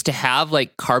places to have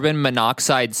carbon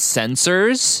monoxide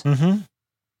sensors. Mm-hmm.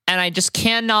 And I just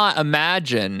cannot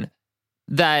imagine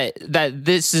that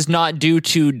this is not due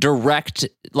to direct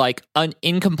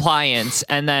incompliance.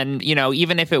 And then,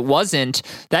 even if it wasn't,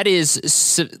 that is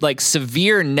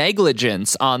severe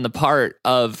negligence on the part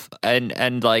of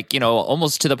and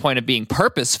almost to the point of being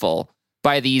purposeful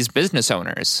by these business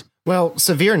owners. Well,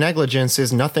 severe negligence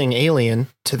is nothing alien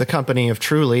to the company of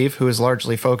Trulieve, who is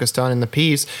largely focused on in the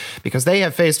piece, because they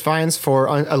have faced fines for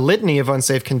a litany of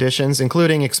unsafe conditions,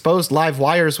 including exposed live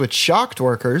wires which shocked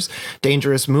workers,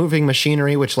 dangerous moving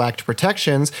machinery which lacked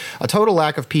protections, a total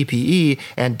lack of PPE,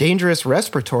 and dangerous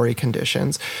respiratory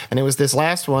conditions. And it was this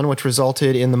last one which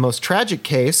resulted in the most tragic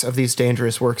case of these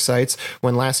dangerous work sites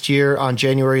when last year, on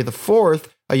January the 4th,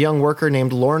 a young worker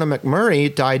named Lorna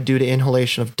McMurray died due to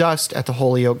inhalation of dust at the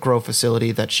Holyoke Grove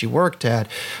facility that she worked at.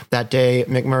 That day,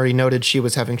 McMurray noted she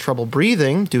was having trouble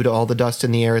breathing due to all the dust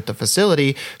in the air at the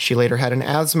facility. She later had an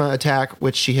asthma attack,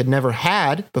 which she had never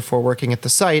had before working at the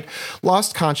site,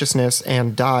 lost consciousness,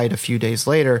 and died a few days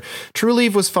later.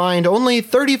 Trulieve was fined only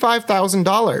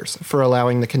 $35,000 for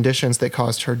allowing the conditions that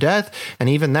caused her death, and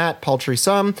even that paltry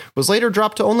sum was later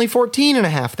dropped to only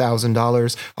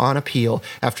 $14,500 on appeal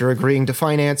after agreeing to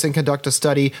finance and conduct a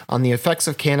study on the effects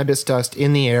of cannabis dust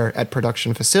in the air at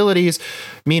production facilities.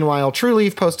 Meanwhile,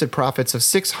 Trulieve posted profits of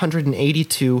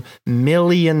 $682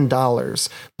 million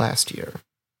last year.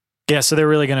 Yeah, so they're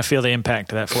really going to feel the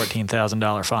impact of that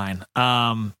 $14,000 fine.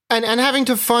 And having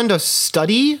to fund a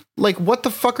study? Like, what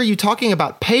the fuck are you talking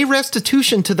about? Pay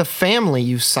restitution to the family,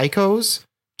 you psychos.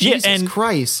 Jesus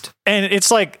Christ. And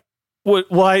it's like,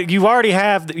 well, you already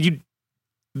have...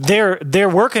 Their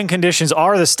working conditions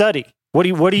are the study. What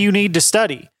do you need to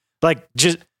study? Like,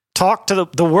 just talk to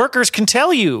the workers can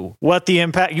tell you what the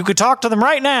impact. You could talk to them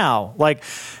right now, like,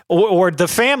 or the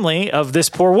family of this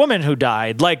poor woman who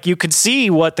died. Like, you could see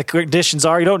what the conditions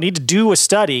are. You don't need to do a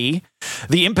study.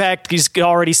 The impact is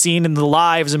already seen in the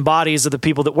lives and bodies of the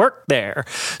people that work there.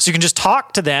 So you can just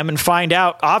talk to them and find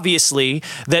out, obviously,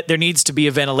 that there needs to be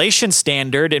a ventilation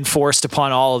standard enforced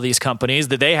upon all of these companies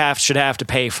that they should have to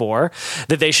pay for,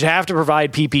 that they should have to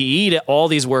provide PPE to all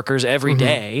these workers every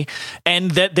day, and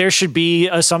that there should be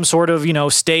some sort of,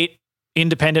 state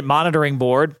independent monitoring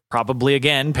board, probably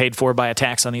again paid for by a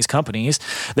tax on these companies,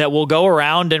 that will go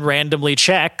around and randomly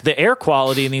check the air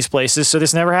quality in these places so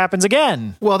this never happens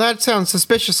again. Well, that sounds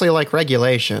suspiciously like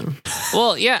regulation.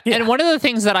 Well, yeah. And one of the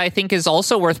things that I think is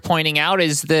also worth pointing out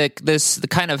is the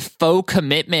kind of faux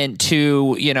commitment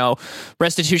to,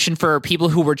 restitution for people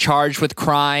who were charged with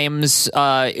crimes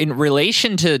in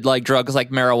relation to like drugs like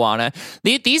marijuana.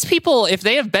 These people, if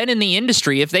they have been in the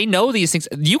industry, if they know these things,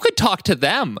 you could talk to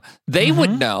them. They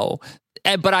would know.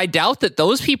 But I doubt that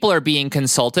those people are being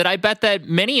consulted. I bet that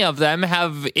many of them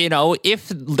have, if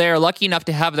they're lucky enough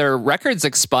to have their records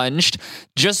expunged,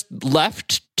 just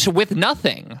left with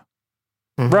nothing.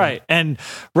 Right. And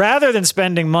rather than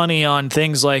spending money on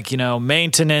things like,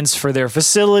 maintenance for their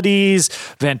facilities,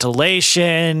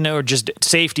 ventilation, or just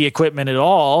safety equipment at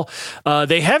all,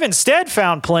 they have instead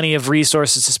found plenty of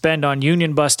resources to spend on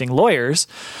union busting lawyers.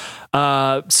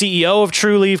 CEO of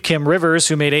Trulieve, Kim Rivers,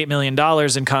 who made $8 million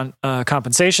in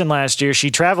compensation last year, she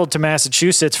traveled to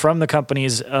Massachusetts from the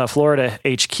company's Florida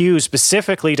HQ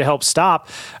specifically to help stop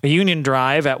a union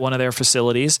drive at one of their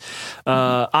facilities.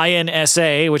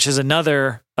 INSA, which is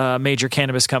another major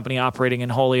cannabis company operating in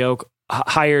Holyoke,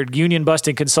 hired union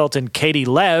busting consultant Katie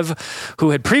Lev, who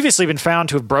had previously been found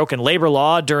to have broken labor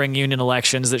law during union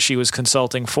elections that she was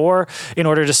consulting for in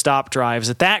order to stop drives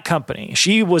at that company.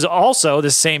 She was also,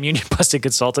 this same union busting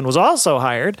consultant, was also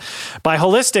hired by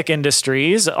Holistic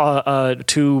Industries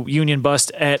to union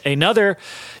bust at another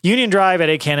union drive at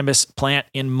a cannabis plant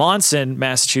in Monson,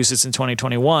 Massachusetts in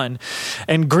 2021.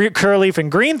 And Curleaf and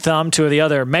Green Thumb, two of the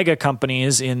other mega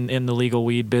companies in the legal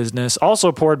weed business,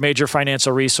 also poured major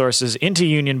financial resources into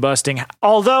union busting.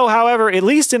 Although, however, at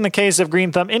least in the case of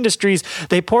Green Thumb Industries,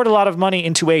 they poured a lot of money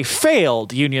into a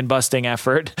failed union busting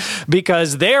effort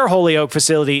because their Holyoke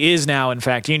facility is now, in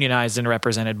fact, unionized and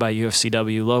represented by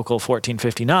UFCW Local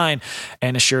 1459,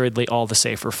 and assuredly all the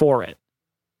safer for it.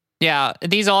 Yeah,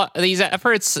 these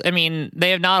efforts, I mean, they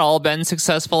have not all been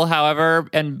successful, however,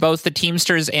 and both the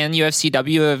Teamsters and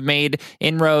UFCW have made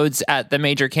inroads at the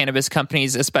major cannabis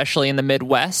companies, especially in the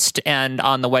Midwest and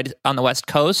on the West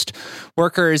Coast.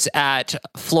 Workers at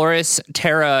Floris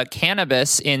Terra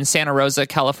Cannabis in Santa Rosa,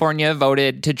 California,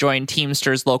 voted to join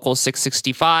Teamsters Local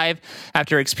 665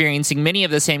 after experiencing many of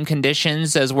the same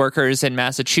conditions as workers in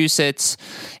Massachusetts.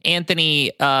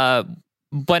 Anthony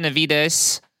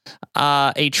Benavides,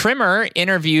 a trimmer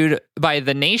interviewed by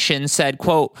The Nation, said,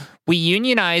 quote, "We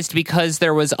unionized because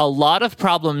there was a lot of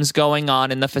problems going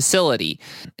on in the facility.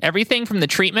 Everything from the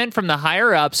treatment from the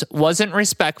higher ups wasn't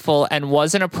respectful and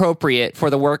wasn't appropriate for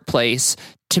the workplace,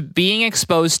 to being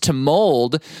exposed to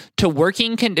mold, to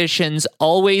working conditions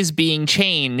always being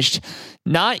changed,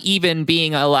 not even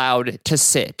being allowed to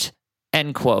sit,"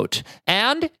 end quote.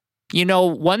 And,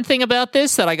 one thing about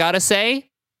this that I gotta say,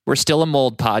 we're still a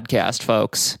mold podcast,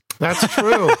 folks. That's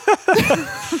true.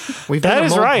 We've That done a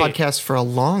is mold right. podcast for a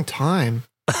long time.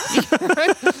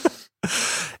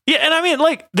 Yeah, and I mean,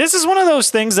 like, this is one of those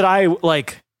things that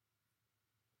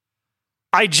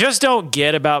I just don't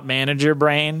get about manager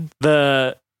brain,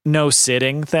 the no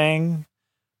sitting thing.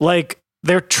 Like,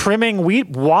 they're trimming wheat.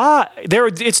 Why?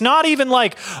 It's not even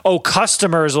like, oh,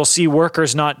 customers will see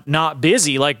workers not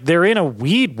busy. Like, they're in a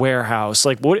weed warehouse.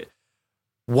 Like, what?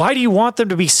 Why do you want them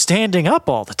to be standing up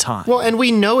all the time? Well, and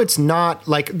we know it's not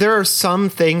like there are some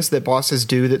things that bosses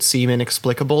do that seem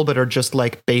inexplicable, but are just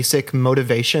like basic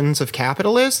motivations of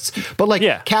capitalists. But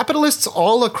like capitalists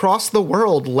all across the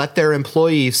world let their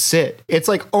employees sit. It's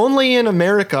like only in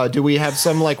America do we have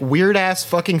some like weird ass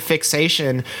fucking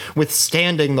fixation with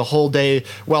standing the whole day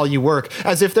while you work,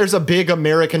 as if there's a big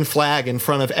American flag in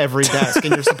front of every desk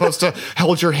and you're supposed to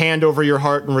hold your hand over your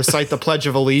heart and recite the Pledge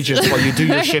of Allegiance while you do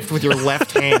your shift with your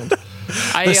left hand.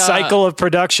 The cycle of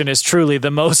production is truly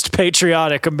the most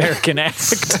patriotic American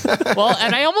act. Well,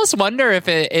 and I almost wonder if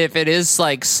it is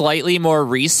like slightly more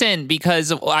recent,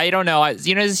 because I don't know.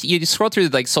 You scroll through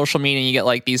like social media and you get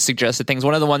like these suggested things.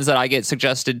 One of the ones that I get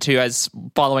suggested to as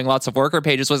following lots of worker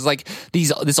pages was like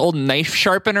this old knife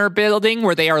sharpener building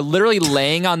where they are literally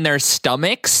laying on their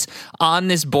stomachs on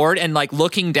this board and like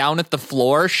looking down at the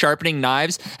floor, sharpening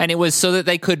knives. And it was so that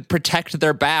they could protect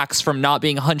their backs from not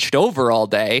being hunched over all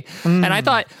day. And I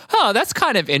thought, that's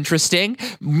kind of interesting.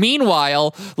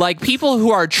 Meanwhile, like people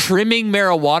who are trimming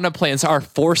marijuana plants are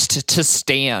forced to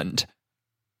stand.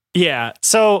 Yeah.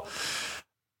 So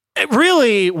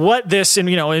really what this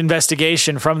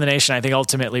investigation from the Nation, I think,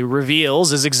 ultimately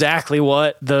reveals is exactly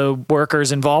what the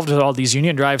workers involved with all these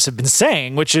union drives have been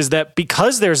saying, which is that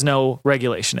because there's no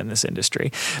regulation in this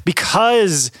industry,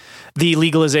 because the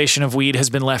legalization of weed has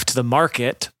been left to the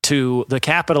market, to the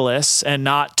capitalists, and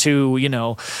not to,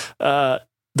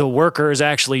 the workers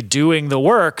actually doing the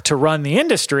work to run the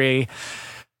industry,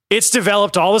 it's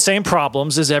developed all the same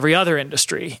problems as every other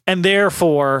industry. And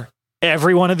therefore,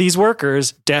 every one of these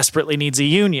workers desperately needs a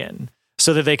union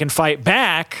so that they can fight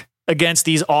back against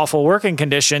these awful working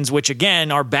conditions, which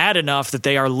again are bad enough that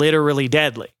they are literally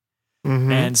deadly.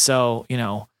 Mm-hmm. And so,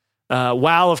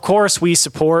 while of course we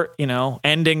support,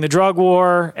 ending the drug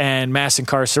war and mass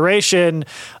incarceration,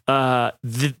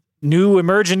 the new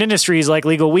emergent industries like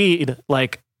legal weed,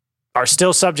 are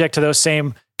still subject to those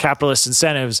same capitalist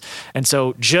incentives. And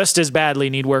so just as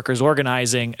badly need workers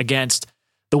organizing against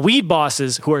the weed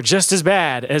bosses who are just as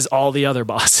bad as all the other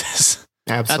bosses.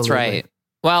 Absolutely. That's right.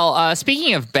 Well,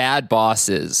 speaking of bad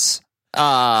bosses,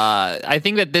 I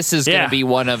think that this is going to be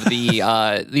one of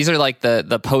the these are like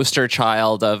the poster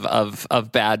child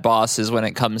of bad bosses when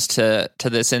it comes to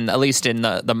this, at least in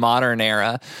the modern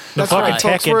era. The fucking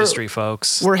tech industry,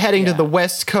 folks. We're heading to the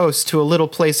West Coast to a little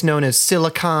place known as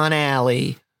Silicon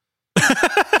Alley.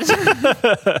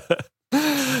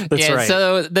 That's right.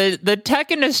 So the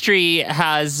tech industry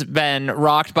has been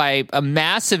rocked by a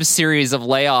massive series of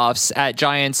layoffs at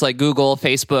giants like Google,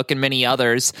 Facebook, and many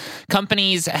others.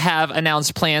 Companies have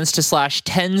announced plans to slash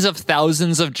tens of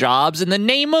thousands of jobs in the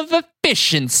name of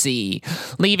efficiency,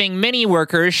 leaving many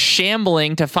workers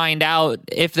shambling to find out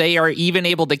if they are even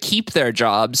able to keep their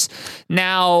jobs.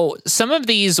 Now, some of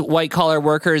these white-collar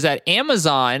workers at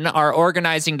Amazon are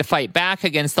organizing to fight back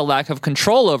against the lack of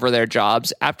control over their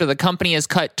jobs after the company has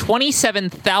cut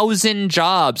 27,000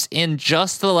 jobs in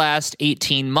just the last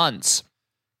 18 months.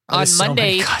 On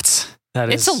Monday, so cuts.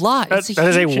 It's a lot. That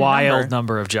is a wild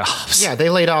number of jobs. Yeah, they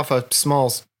laid off a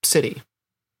small city.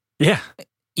 Yeah.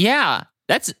 Yeah.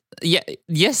 That's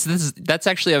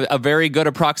actually a very good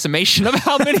approximation of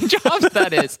how many jobs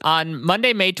that is. On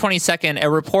Monday, May 22nd, a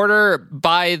reporter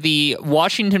by the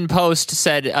Washington Post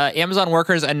said Amazon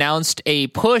workers announced a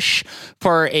push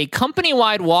for a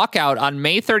company-wide walkout on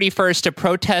May 31st to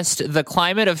protest the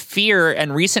climate of fear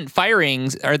and recent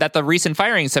firings, or that the recent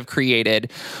firings have created.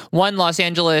 One Los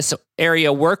Angeles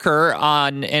area worker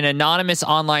on an anonymous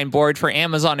online board for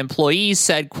Amazon employees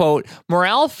said, quote,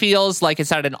 "Morale feels like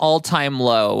it's at an all-time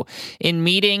low. In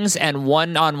meetings and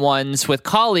one-on-ones with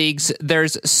colleagues,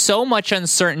 there's so much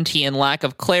uncertainty and lack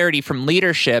of clarity from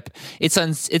leadership. It's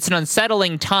an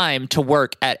unsettling time to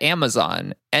work at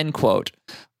Amazon," end quote.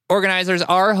 Organizers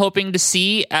are hoping to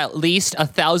see at least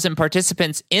 1,000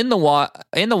 participants in the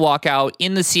walkout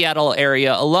in the Seattle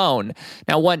area alone.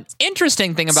 Now, one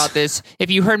interesting thing about this,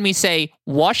 if you heard me say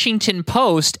Washington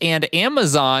Post and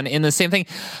Amazon in the same thing,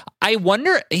 I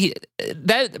wonder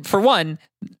that, for one,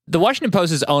 the Washington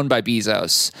Post is owned by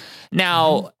Bezos.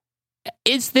 Now,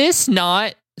 is this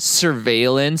not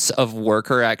surveillance of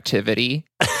worker activity?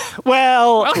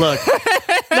 Well, look,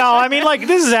 no, I mean, like,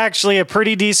 this is actually a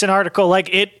pretty decent article. Like,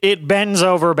 it bends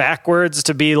over backwards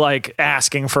to be like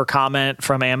asking for comment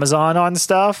from Amazon on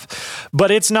stuff,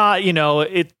 but it's not,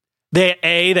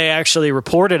 they actually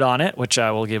reported on it, which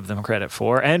I will give them credit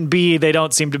for, and B, they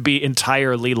don't seem to be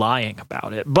entirely lying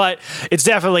about it. But it's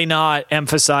definitely not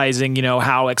emphasizing,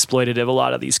 how exploitative a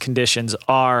lot of these conditions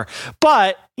are.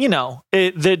 But,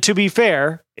 to be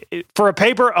fair, for a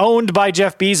paper owned by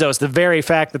Jeff Bezos, the very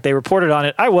fact that they reported on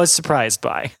it, I was surprised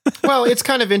by. Well, it's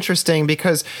kind of interesting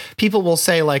because people will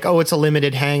say like, oh, it's a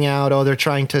limited hangout. Oh, they're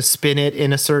trying to spin it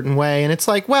in a certain way. And it's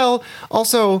like, well,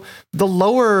 also the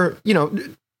lower,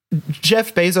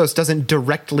 Jeff Bezos doesn't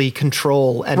directly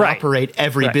control and operate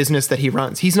every business that he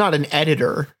runs. He's not an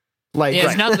editor. Like,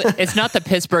 it's not the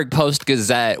Pittsburgh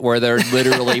Post-Gazette where they're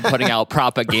literally putting out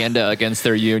propaganda against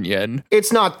their union.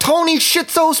 It's not Tony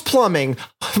Shitzo's Plumbing.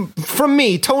 From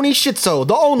me, Tony Shitzo,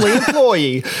 the only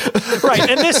employee. Right.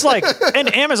 And this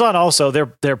and Amazon also,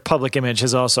 their public image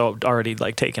has also already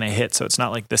taken a hit. So it's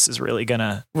not like this is really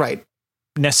gonna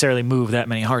necessarily move that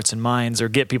many hearts and minds or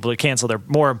get people to cancel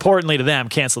more importantly to them,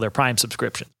 cancel their Prime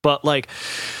subscription. But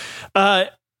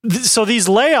so these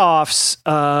layoffs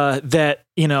that,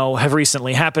 have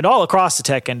recently happened all across the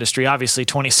tech industry, obviously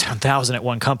 27,000 at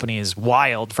one company is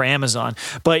wild for Amazon,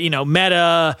 but,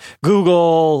 Meta,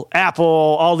 Google, Apple,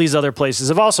 all these other places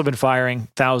have also been firing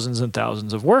thousands and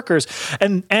thousands of workers.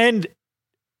 And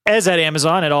as at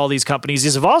Amazon, at all these companies,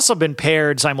 these have also been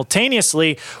paired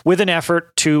simultaneously with an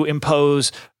effort to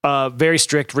impose very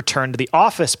strict return to the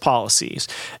office policies,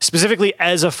 specifically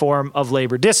as a form of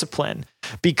labor discipline,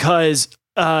 because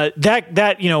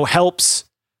that helps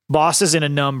bosses in a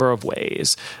number of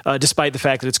ways, despite the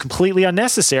fact that it's completely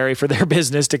unnecessary for their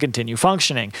business to continue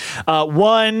functioning.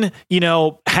 One,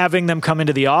 having them come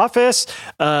into the office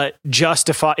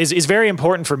is very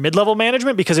important for mid-level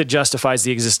management because it justifies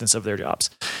the existence of their jobs,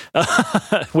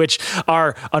 which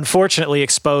are unfortunately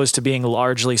exposed to being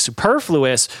largely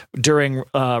superfluous during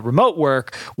remote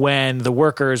work when the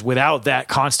workers without that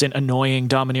constant, annoying,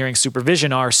 domineering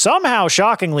supervision are somehow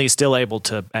shockingly still able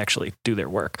to actually do their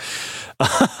work.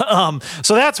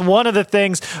 So that's one of the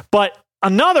things. But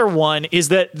another one is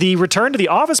that the return to the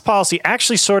office policy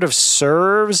actually sort of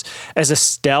serves as a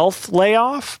stealth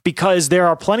layoff because there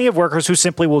are plenty of workers who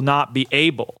simply will not be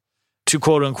able to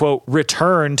quote unquote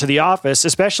return to the office,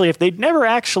 especially if they'd never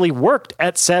actually worked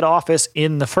at said office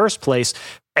in the first place,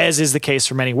 as is the case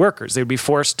for many workers. They would be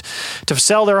forced to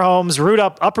sell their homes,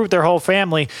 uproot their whole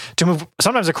family to move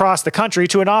sometimes across the country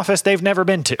to an office they've never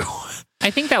been to. I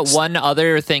think that one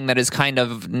other thing that is kind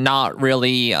of not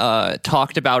really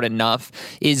talked about enough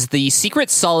is the secret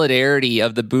solidarity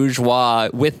of the bourgeois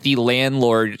with the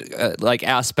landlord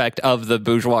aspect of the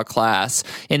bourgeois class,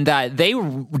 in that they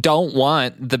don't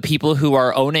want the people who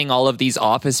are owning all of these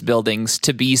office buildings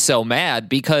to be so mad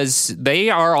because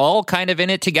they are all kind of in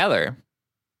it together.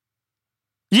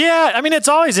 Yeah, I mean, it's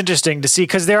always interesting to see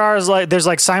because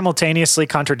there's simultaneously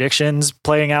contradictions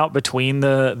playing out between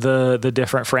the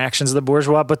different fractions of the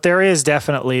bourgeois, but there is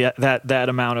definitely that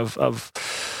amount of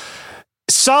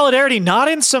solidarity, not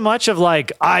in so much of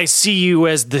I see you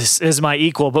as my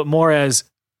equal, but more as,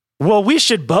 well, we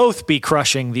should both be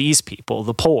crushing these people,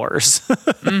 the poors.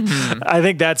 Mm-hmm. I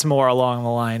think that's more along the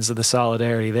lines of the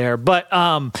solidarity there. But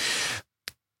and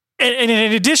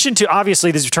in addition to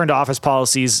obviously these return to office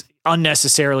policies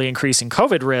unnecessarily increasing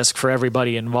COVID risk for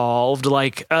everybody involved,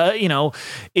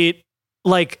 it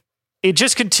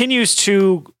just continues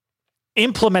to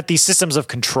implement these systems of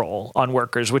control on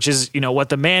workers, which is, what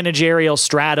the managerial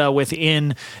strata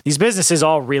within these businesses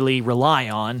all really rely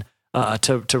on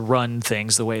to run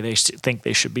things the way they think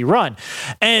they should be run.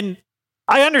 And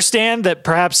I understand that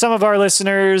perhaps some of our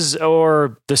listeners,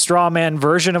 or the straw man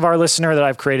version of our listener that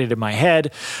I've created in my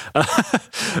head,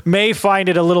 may find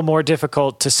it a little more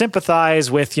difficult to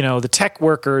sympathize with, the tech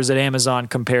workers at Amazon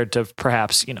compared to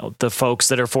perhaps, the folks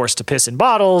that are forced to piss in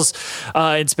bottles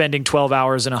and spending 12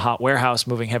 hours in a hot warehouse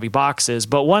moving heavy boxes.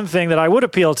 But one thing that I would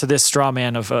appeal to this straw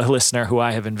man of a listener who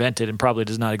I have invented and probably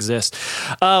does not exist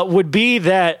would be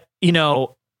that,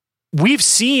 we've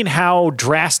seen how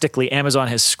drastically Amazon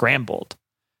has scrambled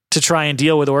to try and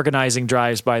deal with organizing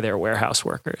drives by their warehouse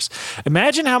workers.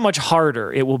 Imagine how much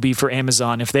harder it will be for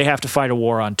Amazon if they have to fight a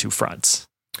war on two fronts.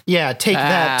 Yeah, take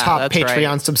that, top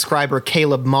Patreon subscriber,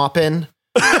 Caleb Maupin.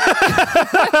 He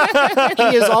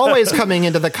is always coming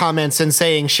into the comments and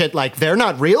saying shit like, they're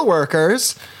not real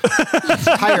workers.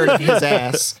 Tired of his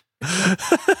ass.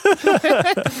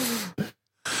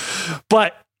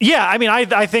 But yeah, I mean,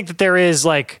 I think that there is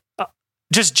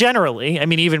just generally, I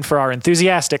mean, even for our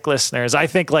enthusiastic listeners, I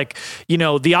think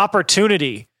the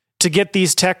opportunity to get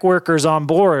these tech workers on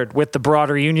board with the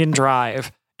broader union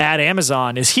drive at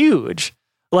Amazon is huge.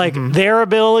 Like their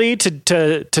ability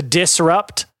to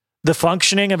disrupt the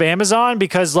functioning of Amazon,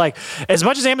 because like as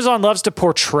much as Amazon loves to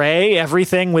portray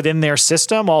everything within their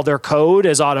system, all their code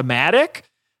as automatic,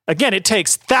 again, it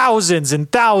takes thousands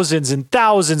and thousands and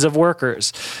thousands of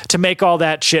workers to make all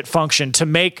that shit function, to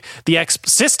make the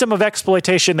system of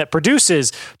exploitation that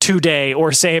produces 2-day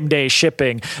or same-day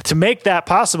shipping. To make that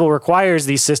possible requires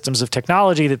these systems of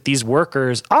technology that these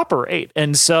workers operate.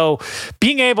 And so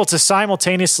being able to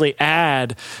simultaneously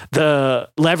add the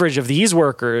leverage of these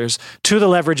workers to the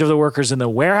leverage of the workers in the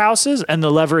warehouses and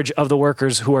the leverage of the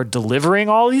workers who are delivering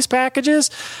all these packages,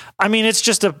 I mean, it's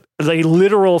just a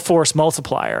literal force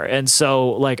multiplier. And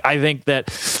so, like, I think that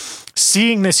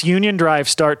seeing this union drive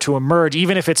start to emerge,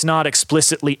 even if it's not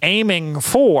explicitly aiming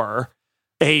for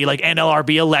a like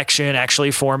NLRB election, actually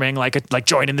forming like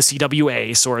joining the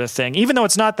CWA sort of thing, even though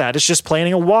it's not that, it's just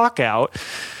planning a walkout.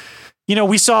 You know,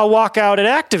 we saw a walkout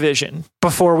at Activision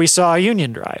before we saw a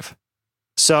union drive.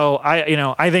 So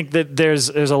I think that there's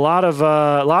a lot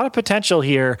of potential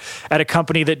here at a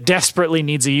company that desperately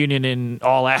needs a union in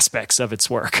all aspects of its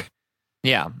work.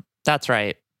 Yeah, that's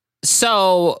right.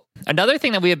 So another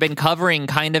thing that we have been covering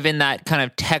kind of in that kind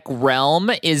of tech realm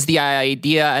is the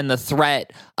idea and the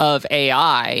threat of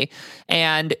AI.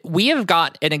 And we have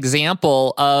got an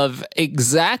example of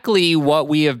exactly what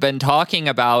we have been talking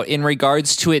about in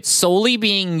regards to it solely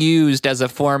being used as a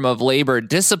form of labor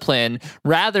discipline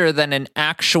rather than an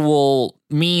actual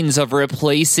means of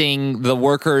replacing the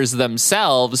workers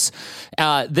themselves.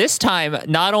 This time,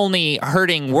 not only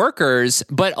hurting workers,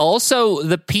 but also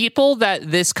the people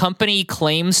that this company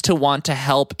claims to want to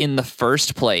help in the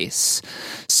first place.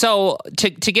 So to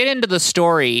get into the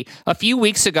story, a few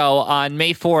weeks ago on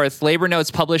May 4th, Labor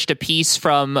Notes published a piece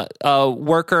from a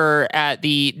worker at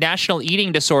the National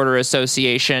Eating Disorder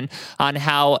Association on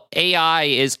how AI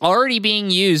is already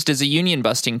being used as a union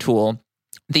busting tool.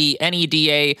 The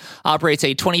NEDA operates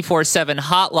a 24/7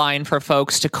 hotline for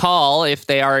folks to call if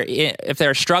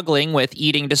they're struggling with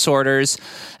eating disorders,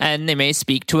 and they may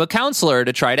speak to a counselor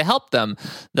to try to help them.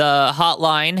 The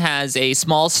hotline has a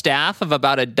small staff of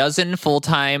about a dozen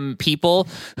full-time people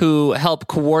who help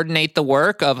coordinate the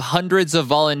work of hundreds of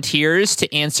volunteers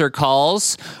to answer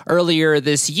calls. Earlier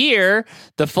this year,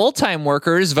 the full-time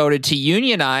workers voted to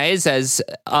unionize as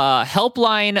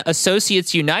Helpline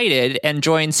Associates United and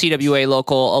join CWA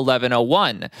Local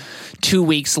 1101. 2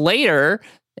 weeks later,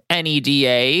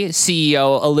 NEDA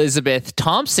CEO Elizabeth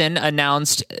Thompson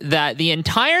announced that the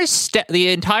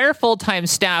entire full-time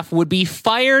staff would be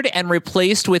fired and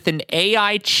replaced with an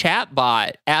AI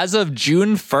chatbot as of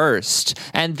June 1st,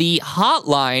 and the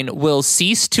hotline will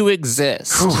cease to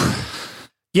exist.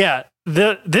 Yeah.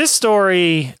 This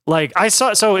story, like I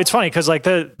saw, so it's funny because like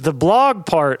the blog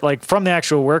part, like from the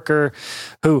actual worker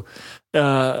who,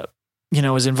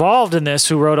 was involved in this,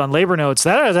 who wrote on Labor Notes,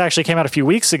 that actually came out a few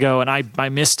weeks ago, and I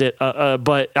missed it.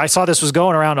 But I saw this was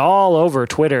going around all over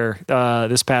Twitter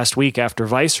this past week after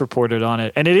Vice reported on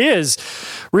it, and it is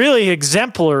really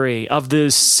exemplary of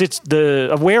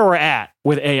of where we're at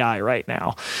with AI right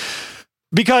now.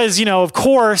 Because, of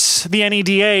course, the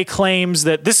NEDA claims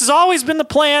that this has always been the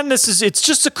plan. It's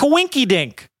just a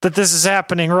coinky-dink that this is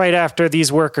happening right after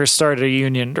these workers started a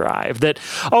union drive. That,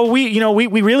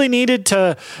 we really needed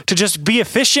to just be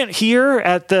efficient here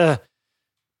at the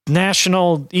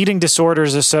National Eating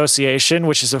Disorders Association,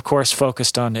 which is, of course,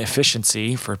 focused on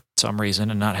efficiency for some reason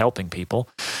and not helping people.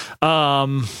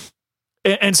 And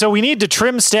so we need to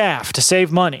trim staff to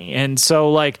save money. And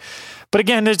so, but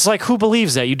again, it's like, who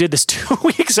believes that? You did this 2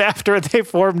 weeks after they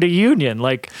formed a union.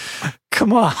 Like,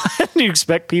 come on. You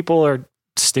expect people are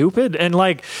stupid? And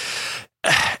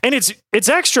it's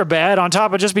extra bad on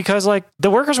top of just because the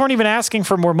workers weren't even asking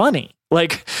for more money.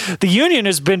 Like, the union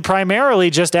has been primarily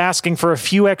just asking for a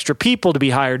few extra people to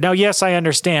be hired. Now, yes, I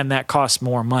understand that costs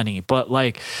more money, but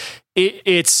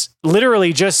it's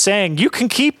literally just saying you can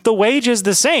keep the wages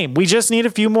the same. We just need a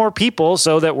few more people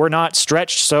so that we're not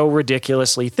stretched so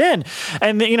ridiculously thin.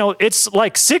 And, it's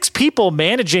like 6 people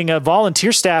managing a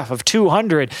volunteer staff of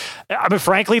 200. I mean,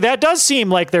 frankly, that does seem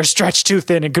like they're stretched too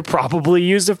thin and could probably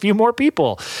use a few more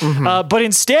people. Mm-hmm. But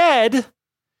instead,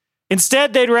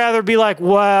 they'd rather be like,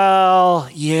 well,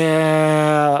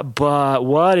 yeah, but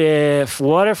what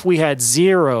if we had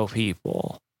 0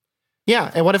 people?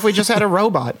 Yeah, and what if we just had a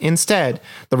robot instead?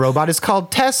 The robot is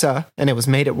called Tessa, and it was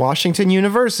made at Washington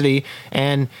University,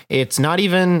 and it's not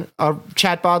even a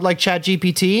chatbot like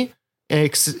ChatGPT,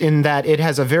 in that it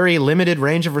has a very limited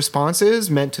range of responses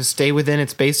meant to stay within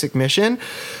its basic mission.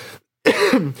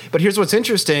 But here's what's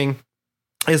interesting.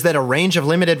 is that a range of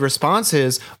limited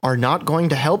responses are not going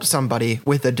to help somebody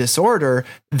with a disorder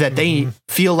that they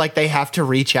feel like they have to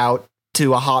reach out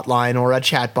to a hotline or a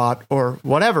chatbot or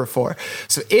whatever for.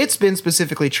 So it's been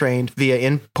specifically trained via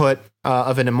input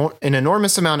of an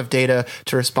enormous amount of data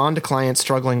to respond to clients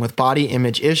struggling with body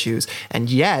image issues. And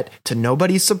yet, to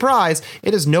nobody's surprise,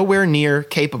 it is nowhere near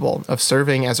capable of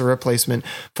serving as a replacement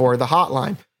for the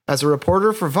hotline. As a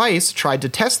reporter for Vice tried to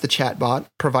test the chatbot,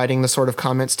 providing the sort of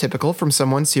comments typical from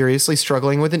someone seriously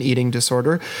struggling with an eating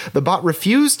disorder, the bot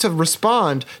refused to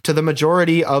respond to the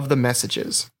majority of the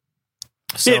messages.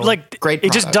 So, great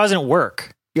it just doesn't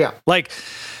work. Yeah.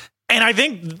 And I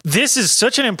think this is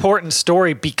such an important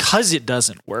story because it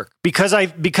doesn't work. Because I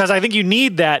think you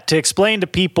need that to explain to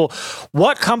people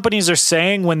what companies are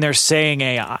saying when they're saying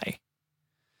AI.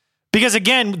 Because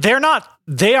again,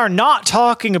 they are not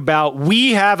talking about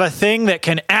we have a thing that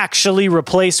can actually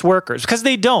replace workers, because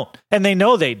they don't, and they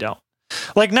know they don't.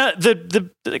 The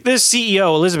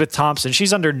CEO, Elizabeth Thompson,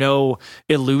 she's under no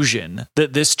illusion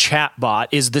that this chatbot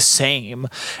is the same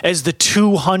as the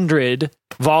 200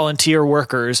 volunteer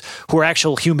workers who are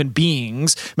actual human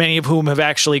beings, many of whom have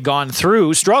actually gone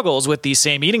through struggles with these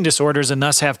same eating disorders and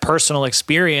thus have personal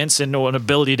experience and an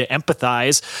ability to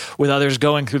empathize with others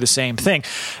going through the same thing.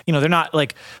 They're not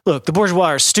look, the bourgeois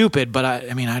are stupid, but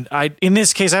I in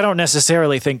this case, I don't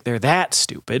necessarily think they're that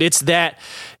stupid. It's that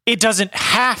it doesn't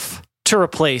have to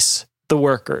replace the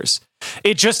workers.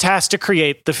 It just has to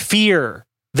create the fear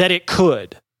that it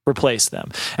could replace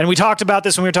them. And we talked about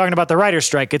this when we were talking about the writer's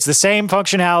strike. It's the same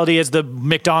functionality as the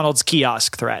McDonald's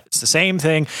kiosk threat. It's the same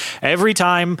thing. Every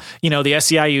time, the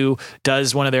SEIU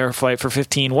does one of their Fight for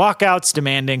 15 walkouts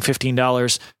demanding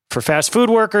 $15 for fast food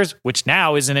workers, which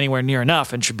now isn't anywhere near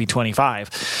enough and should be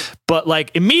 $25.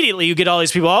 But immediately you get all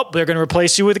these people, they're going to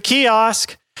replace you with a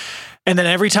kiosk. And then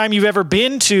every time you've ever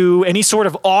been to any sort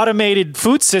of automated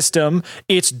food system,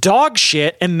 it's dog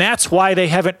shit. And that's why they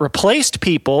haven't replaced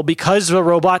people, because the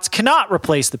robots cannot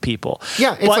replace the people.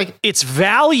 Yeah, but its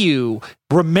value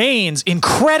remains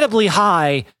incredibly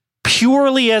high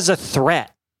purely as a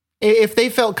threat. If they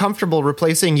felt comfortable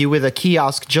replacing you with a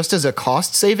kiosk just as a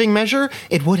cost-saving measure,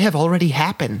 it would have already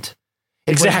happened.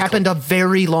 It would have happened a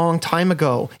very long time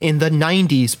ago, in the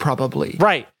 90s probably.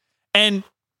 Right. And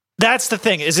that's the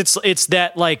thing, is it's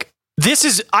that this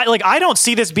is, I don't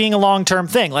see this being a long-term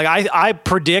thing. I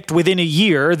predict within a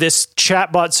year, this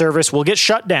chatbot service will get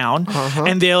shut down,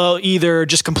 and they'll either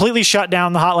just completely shut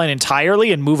down the hotline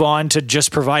entirely and move on to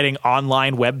just providing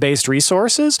online web-based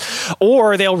resources,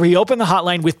 or they'll reopen the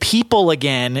hotline with people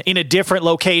again in a different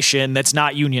location that's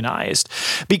not unionized.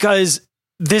 Because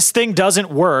this thing doesn't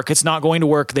work. It's not going to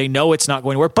work. They know it's not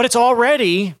going to work, but it's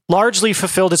already largely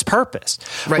fulfilled its purpose,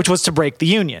 which was to break the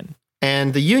union.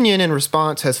 And the union, in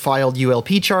response, has filed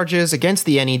ULP charges against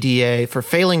the NEDA for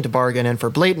failing to bargain and for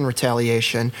blatant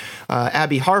retaliation.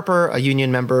 Abby Harper, a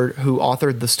union member who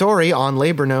authored the story on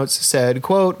Labor Notes, said,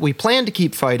 quote, "We plan to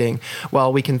keep fighting.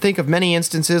 While we can think of many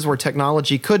instances where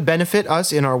technology could benefit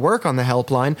us in our work on the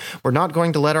helpline, we're not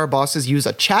going to let our bosses use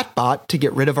a chatbot to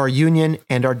get rid of our union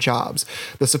and our jobs.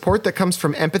 The support that comes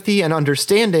from empathy and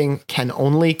understanding can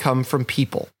only come from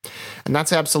people." And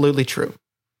that's absolutely true.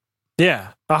 Yeah,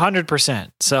 100%.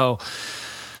 So,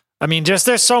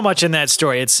 there's so much in that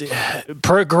story. It's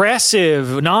progressive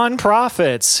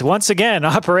nonprofits, once again,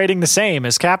 operating the same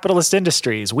as capitalist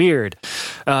industries. Weird.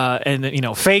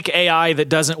 And, fake AI that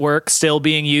doesn't work still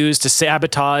being used to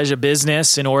sabotage a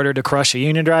business in order to crush a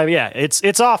union drive. Yeah,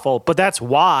 it's awful. But that's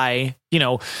why,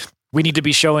 we need to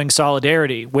be showing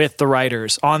solidarity with the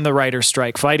writers on the writer's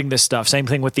strike, fighting this stuff. Same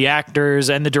thing with the actors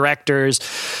and the directors,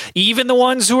 even the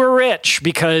ones who are rich,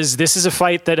 because this is a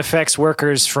fight that affects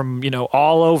workers from,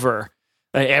 all over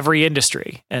every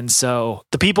industry. And so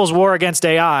the people's war against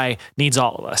AI needs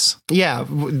all of us. Yeah,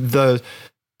 the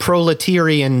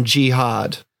proletarian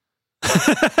jihad.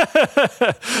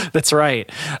 That's right.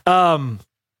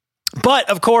 But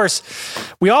of course,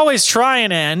 we always try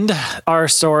and end our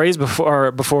stories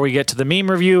before we get to the meme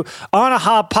review on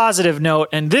a positive note.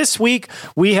 And this week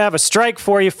we have a strike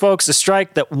for you folks, a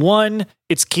strike that won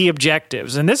its key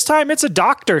objectives. And this time it's a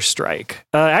doctor's strike.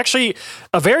 Actually,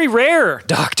 a very rare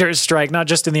doctor's strike, not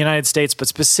just in the United States, but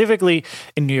specifically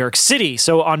in New York City.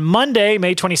 So on Monday,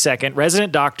 May 22nd,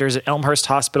 resident doctors at Elmhurst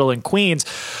Hospital in Queens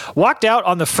walked out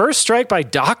on the first strike by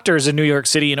doctors in New York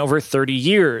City in over 30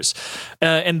 years.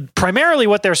 And primarily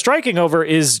what they're striking over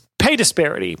is pay pay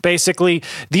disparity. Basically,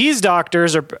 these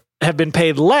doctors have been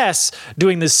paid less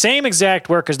doing the same exact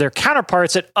work as their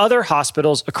counterparts at other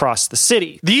hospitals across the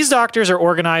city. These doctors are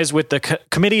organized with the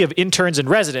Committee of Interns and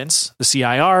Residents, the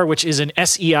CIR, which is an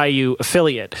SEIU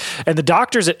affiliate. And the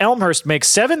doctors at Elmhurst make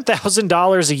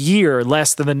 $7,000 a year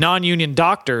less than the non-union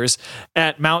doctors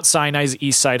at Mount Sinai's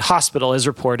Eastside Hospital, as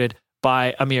reported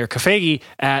by Amir Kafegi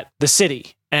at the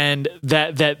city. And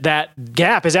that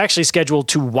gap is actually scheduled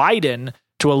to widen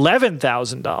to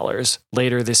 $11,000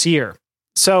 later this year.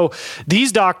 So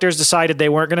these doctors decided they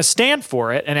weren't going to stand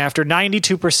for it. And after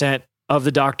 92% of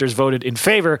the doctors voted in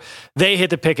favor, they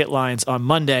hit the picket lines on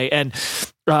Monday. And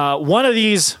one of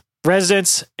these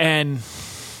residents, and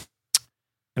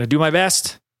I'm going to do my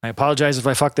best, I apologize if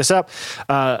I fuck this up,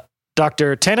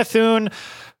 Dr. Tanathun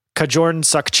Kajorn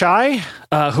Sakchai,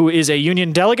 who is a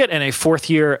union delegate and a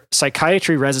fourth-year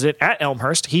psychiatry resident at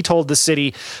Elmhurst, he told the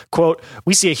city, quote,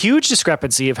 "We see a huge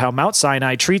discrepancy of how Mount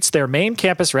Sinai treats their main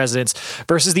campus residents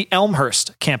versus the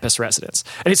Elmhurst campus residents.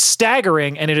 And it's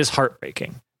staggering and it is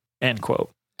heartbreaking," end quote.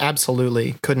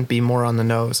 Absolutely. Couldn't be more on the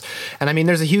nose. And I mean,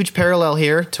 there's a huge parallel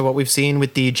here to what we've seen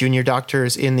with the junior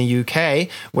doctors in the UK,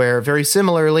 where very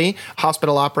similarly,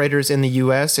 hospital operators in the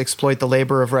US exploit the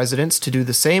labor of residents to do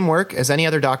the same work as any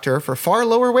other doctor for far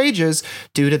lower wages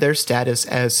due to their status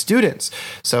as students.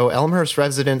 So Elmhurst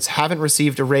residents haven't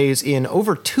received a raise in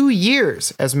over 2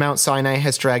 years as Mount Sinai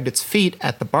has dragged its feet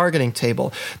at the bargaining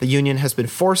table. The union has been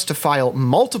forced to file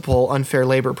multiple unfair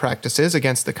labor practices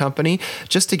against the company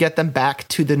just to get them back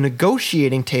to the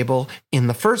negotiating table in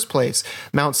the first place.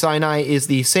 Mount Sinai is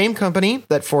the same company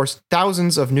that forced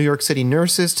thousands of New York City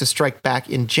nurses to strike back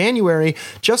in January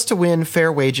just to win fair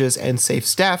wages and safe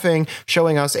staffing,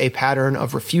 showing us a pattern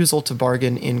of refusal to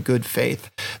bargain in good faith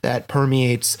that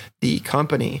permeates the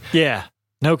company. Yeah,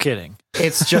 no kidding.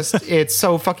 It's just, it's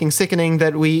so fucking sickening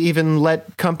that we even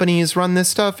let companies run this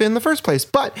stuff in the first place.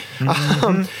 But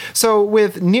so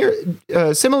with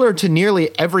similar to nearly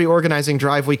every organizing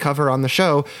drive we cover on the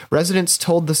show, residents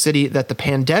told the city that the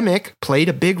pandemic played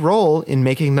a big role in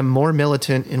making them more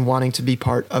militant in wanting to be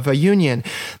part of a union.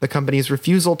 The company's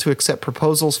refusal to accept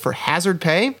proposals for hazard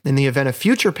pay in the event of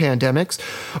future pandemics,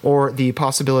 or the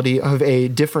possibility of a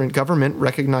different government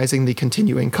recognizing the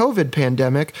continuing COVID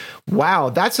pandemic. Wow,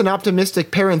 that's an optimistic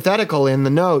parenthetical in the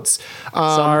notes.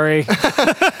 Sorry.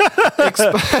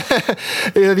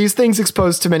 These things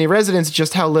expose to many residents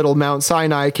just how little Mount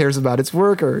Sinai cares about its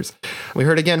workers. We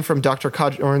heard again from Dr.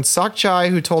 Kajorn Sakchai,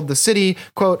 who told the city,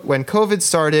 quote, "When COVID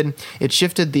started, it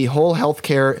shifted the whole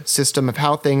healthcare system of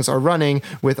how things are running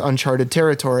with uncharted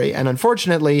territory. And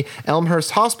unfortunately,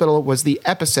 Elmhurst Hospital was the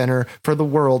epicenter for the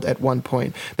world at one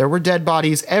point. There were dead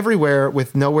bodies everywhere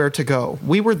with nowhere to go.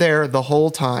 We were there the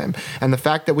whole time. And the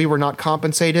fact that we were not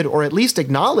compensated or at least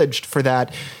acknowledged for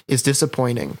that is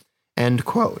disappointing," end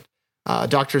quote.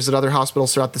 Doctors at other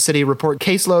hospitals throughout the city report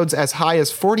caseloads as high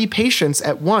as 40 patients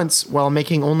at once while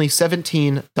making only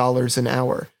 $17 an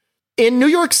hour. In New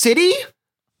York City?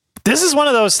 This is one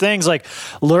of those things, like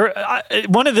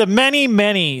one of the many,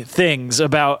 many things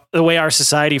about the way our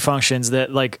society functions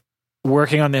that, like,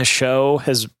 working on this show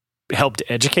has helped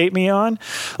educate me on.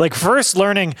 Like, first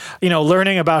learning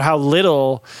about how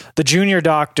little the junior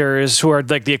doctors, who are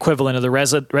like the equivalent of the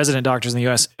resident doctors in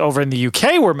the US over in the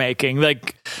UK, were making,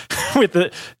 like, with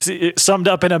the summed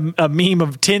up in a meme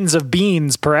of tins of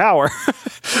beans per hour.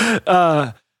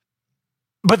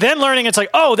 But then learning it's like,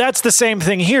 oh, that's the same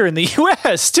thing here in the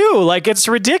US too. Like, it's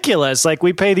ridiculous. Like,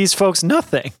 we pay these folks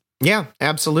nothing. Yeah,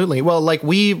 absolutely. Well, like,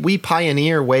 we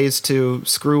pioneer ways to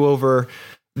screw over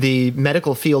the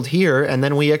medical field here, and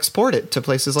then we export it to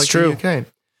places like the UK.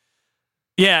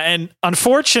 Yeah, and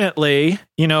unfortunately,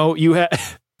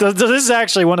 this is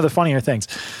actually one of the funnier things.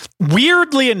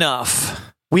 Weirdly enough,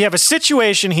 we have a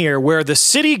situation here where the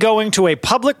city going to a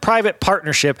public-private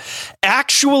partnership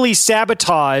actually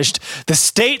sabotaged the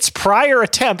state's prior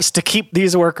attempts to keep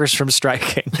these workers from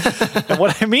striking. And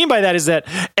what I mean by that is that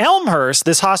Elmhurst,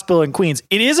 this hospital in Queens,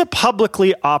 it is a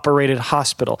publicly operated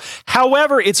hospital.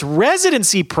 However, its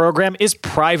residency program is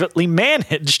privately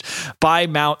managed by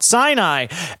Mount Sinai.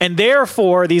 And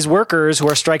therefore, these workers who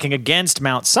are striking against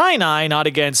Mount Sinai, not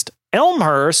against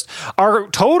Elmhurst, are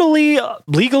totally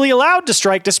legally allowed to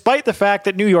strike, despite the fact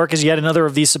that New York is yet another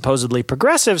of these supposedly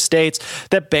progressive states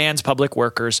that bans public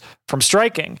workers from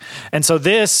striking. And so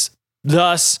this,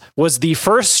 thus, was the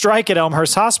first strike at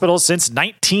Elmhurst Hospital since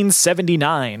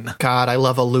 1979. God, I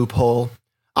love a loophole.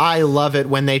 I love it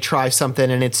when they try something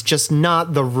and it's just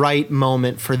not the right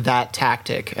moment for that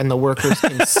tactic, and the workers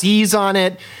can seize on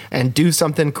it and do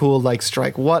something cool like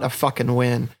strike. What a fucking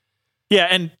win. Yeah,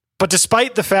 and But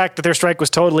despite the fact that their strike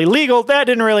was totally legal, that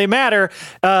didn't really matter,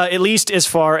 at least as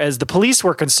far as the police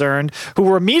were concerned, who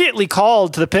were immediately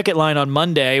called to the picket line on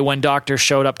Monday when doctors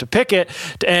showed up to picket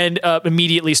and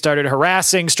immediately started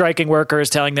harassing striking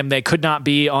workers, telling them they could not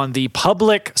be on the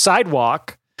public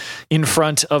sidewalk in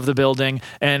front of the building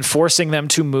and forcing them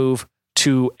to move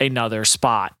to another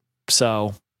spot.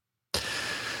 So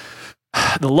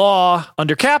the law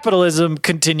under capitalism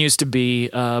continues to be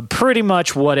pretty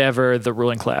much whatever the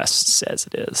ruling class says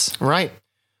it is. Right.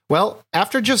 Well,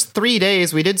 after just 3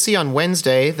 days, we did see on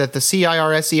Wednesday that the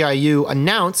CIRS-EIU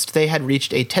announced they had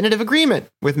reached a tentative agreement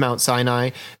with Mount Sinai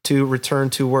to return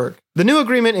to work. The new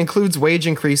agreement includes wage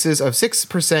increases of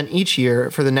 6% each year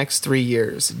for the next 3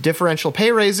 years, differential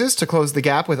pay raises to close the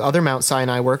gap with other Mount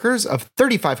Sinai workers of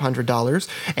 $3,500,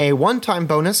 a one-time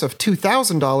bonus of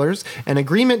 $2,000, an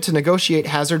agreement to negotiate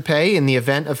hazard pay in the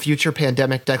event of future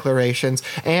pandemic declarations,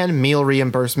 and meal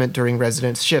reimbursement during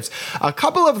residence shifts. A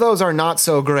couple of those are not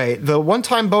so great. The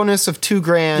one-time bonus of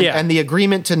 $2,000 and the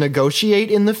agreement to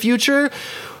negotiate in the future.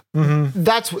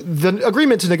 That's the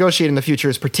agreement to negotiate in the future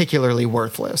is particularly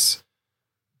worthless.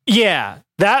 Yeah,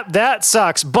 that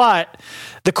sucks. But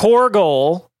the core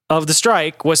goal of the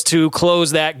strike was to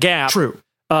close that gap. True.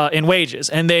 In wages,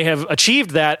 and they have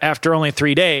achieved that after only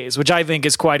 3 days, which I think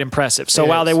is quite impressive. So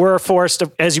while they were forced,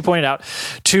 as you pointed out,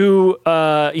 to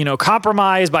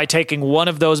compromise by taking one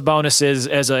of those bonuses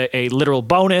as a literal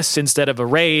bonus instead of a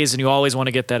raise, and you always want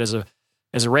to get that as a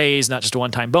raise, not just a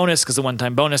one-time bonus, because the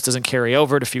one-time bonus doesn't carry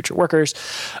over to future workers.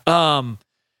 But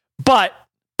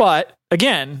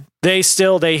again,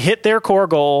 they hit their core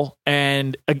goal,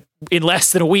 and in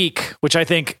less than a week, which I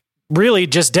think really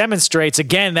just demonstrates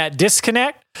again that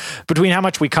disconnect between how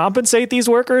much we compensate these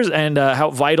workers and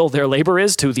how vital their labor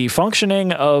is to the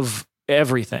functioning of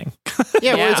everything.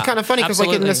 Well, it's kind of funny because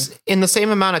like in the same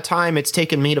amount of time it's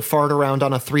taken me to fart around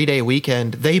on a 3-day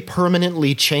weekend, they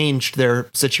permanently changed their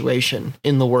situation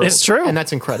in the world. It's true. And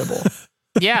that's incredible.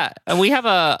 Yeah, we have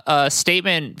a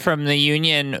statement from the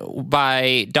union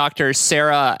by Dr.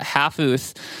 Sarah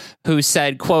Halfuth, who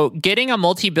said, quote, "Getting a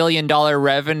multi-billion-dollar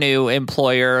revenue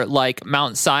employer like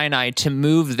Mount Sinai to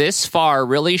move this far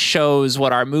really shows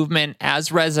what our movement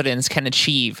as residents can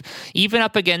achieve, even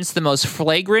up against the most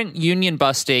flagrant union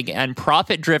busting and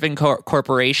profit-driven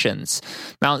corporations.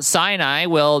 Mount Sinai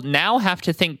will now have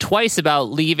to think twice about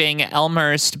leaving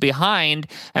Elmhurst behind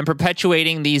and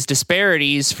perpetuating these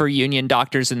disparities for union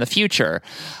doctors in the future.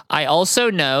 I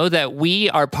also know that we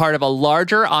are part of a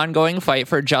larger ongoing fight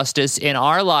for justice in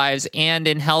our lives and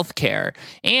in healthcare,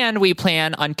 and we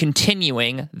plan on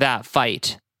continuing that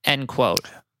fight." End quote.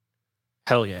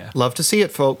 Hell yeah. Love to see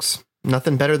it, folks.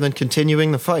 Nothing better than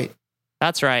continuing the fight.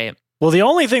 That's right. Well, the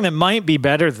only thing that might be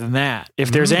better than that,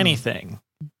 if there's anything,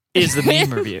 is the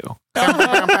meme review.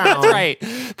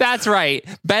 That's right.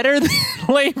 Better than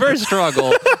labor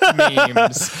struggle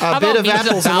memes. A bit of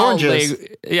apples and oranges.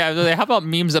 How about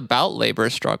memes about labor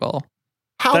struggle?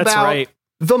 How about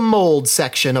the mold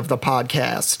section of the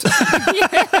podcast?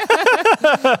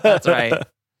 That's right.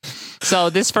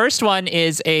 So this first one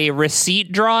is a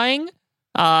receipt drawing.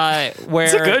 Where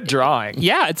it's a good drawing.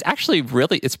 Yeah, it's actually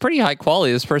it's pretty high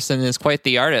quality. This person is quite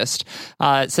the artist.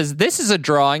 It says, "This is a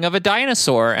drawing of a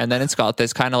dinosaur," and then it's got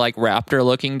this kind of like raptor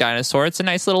looking dinosaur. It's a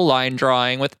nice little line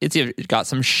drawing with it's got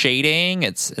some shading.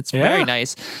 It's very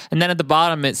nice. And then at the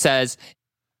bottom it says,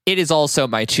 "It is also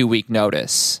my 2-week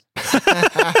notice." This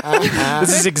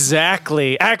is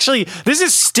this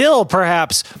is still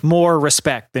perhaps more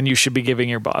respect than you should be giving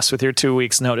your boss with your 2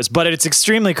 weeks notice, but it's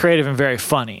extremely creative and very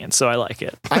funny, and so I like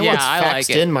it. I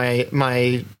faxed in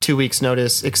my 2 weeks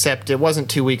notice, except it wasn't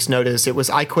 2 weeks notice. It was,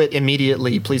 "I quit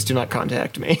immediately. Please do not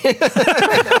contact me." Well,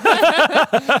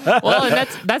 and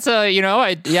that's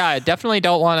I definitely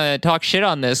don't want to talk shit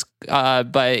on this,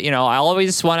 but I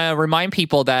always want to remind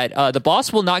people that the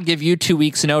boss will not give you 2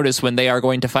 weeks notice when they are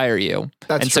going to fire you.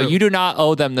 That's and true. So you do not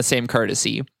owe them the same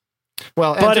courtesy.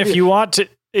 Well, but if you want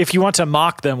to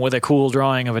mock them with a cool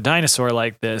drawing of a dinosaur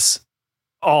like this,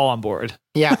 all on board.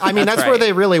 Yeah, I mean, that's where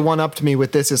they really one-upped me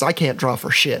with this is I can't draw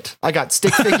for shit. I got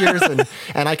stick figures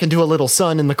and I can do a little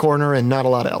sun in the corner and not a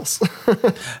lot else.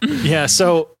 Yeah,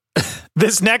 so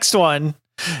this next one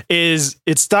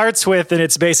it starts with, and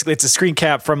it's a screen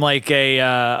cap from like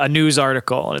a news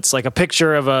article, and it's like a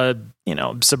picture of a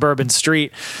suburban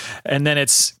street, and then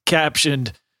it's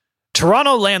captioned,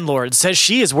 "Toronto landlord says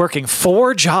she is working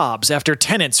 4 jobs after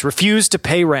tenants refuse to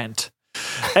pay rent."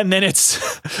 And then it's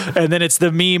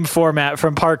the meme format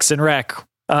from Parks and Rec,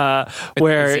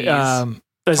 where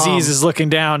Aziz is looking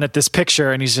down at this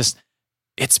picture and he's just,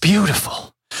 "It's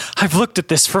beautiful. I've looked at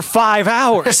this for 5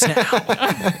 hours now.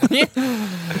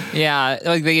 Yeah,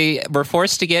 like they were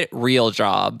forced to get real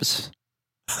jobs.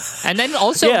 And then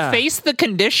also face the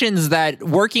conditions that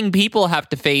working people have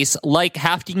to face, like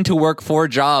having to work 4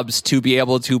 jobs to be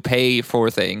able to pay for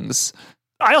things.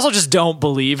 I also just don't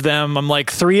believe them. I'm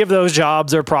like, 3 of those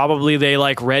jobs are probably they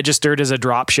like registered as a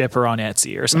drop shipper on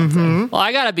Etsy or something. Mm-hmm. Well,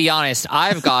 I gotta be honest,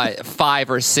 I've got 5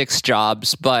 or 6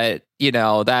 jobs, but you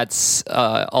know, that's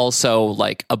also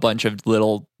like a bunch of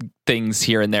little things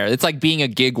here and there. It's like being a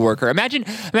gig worker. Imagine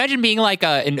being like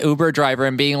an Uber driver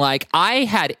and being like, I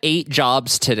had 8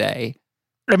 jobs today.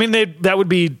 I mean, that would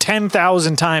be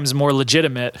 10,000 times more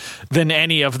legitimate than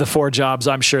any of the 4 jobs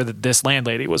I'm sure that this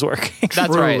landlady was working.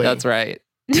 That's right. That's right.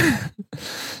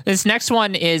 This next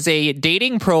one is a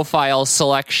dating profile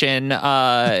selection,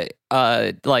 like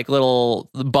little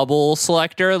bubble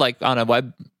selector, like on a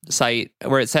website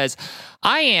where it says,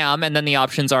 I am, and then the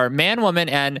options are man, woman,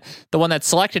 and the one that's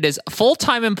selected is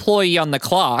full-time employee on the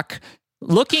clock,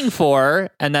 looking for,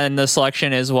 and then the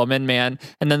selection is woman, man,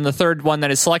 and then the third one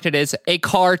that is selected is a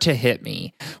car to hit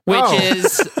me, which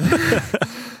is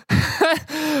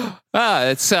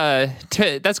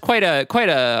that's quite a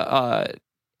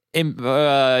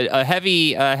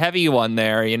heavy one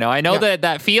there. You know, I know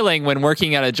that feeling when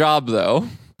working at a job, though.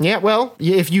 Yeah, well,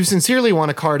 if you sincerely want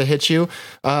a car to hit you,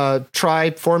 try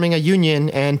forming a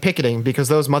union and picketing, because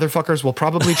those motherfuckers will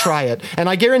probably try it. And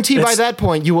I guarantee by that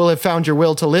point, you will have found your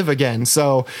will to live again.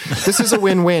 So this is a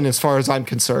win-win as far as I'm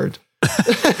concerned.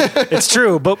 It's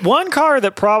true, but one car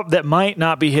that might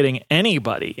not be hitting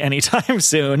anybody anytime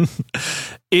soon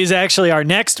is actually our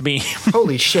next meme.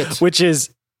 Holy shit. Which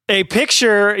is a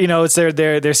picture, you know, it's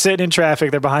they're sitting in traffic,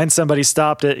 they're behind somebody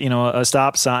stopped at, you know, a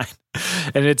stop sign.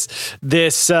 And it's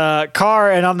this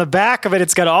car, and on the back of it,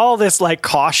 it's got all this like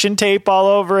caution tape all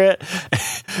over it.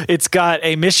 It's got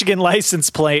a Michigan license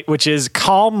plate, which is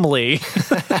Calmly.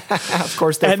 Of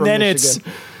course, they're from Michigan. It's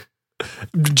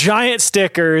giant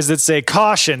stickers that say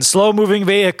caution, slow moving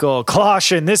vehicle,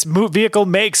 caution, this vehicle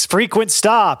makes frequent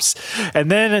stops.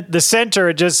 And then at the center,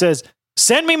 it just says,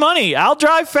 send me money, I'll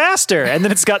drive faster. And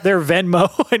then it's got their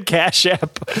Venmo and Cash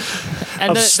App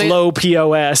and slow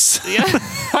POS. Yeah,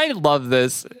 I love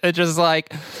this. It's just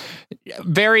like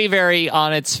very, very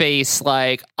on its face.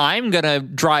 Like, I'm going to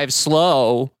drive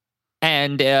slow.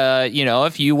 And, you know,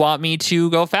 if you want me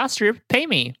to go faster, pay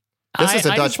me. This is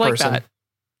a Dutch person. Like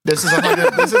this is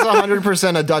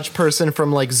 100% a Dutch person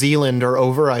from like Zealand or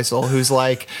Overijssel who's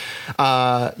like,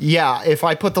 yeah, if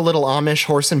I put the little Amish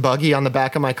horse and buggy on the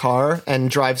back of my car and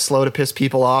drive slow to piss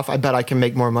people off, I bet I can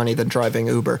make more money than driving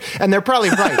Uber. And they're probably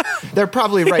right. They're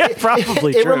probably right. Yeah,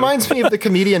 probably it reminds me of the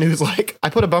comedian who's like, I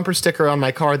put a bumper sticker on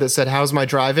my car that said, how's my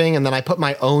driving? And then I put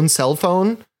my own cell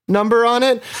phone number on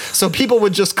it, so people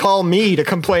would just call me to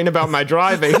complain about my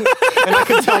driving, and I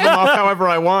could tell them off however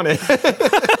I wanted.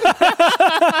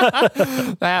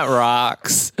 That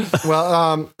rocks.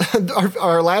 Well,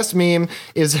 our last meme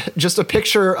is just a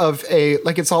picture of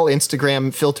it's all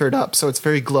Instagram filtered up, so it's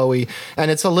very glowy,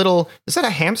 and it's a little, is that a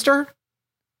hamster?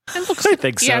 It looks, I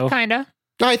think so. Yeah, kind of.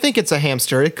 No, I think it's a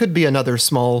hamster. It could be another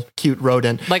small, cute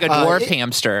rodent. Like a dwarf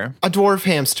hamster. A dwarf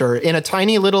hamster in a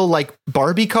tiny little, like,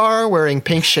 Barbie car wearing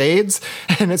pink shades.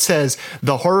 And it says,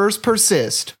 the horrors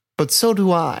persist, but so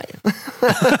do I.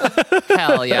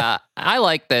 Hell yeah. I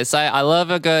like this. I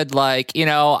love a good, like, you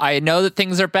know, I know that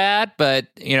things are bad, but,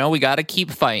 you know, we got to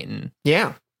keep fighting.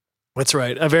 Yeah. That's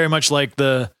right. I very much like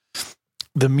the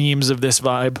memes of this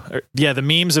vibe. The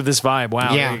memes of this vibe.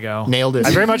 Wow, yeah, there you go. Nailed it.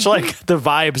 I very much like the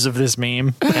vibes of this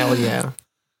meme. Hell yeah.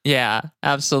 Yeah,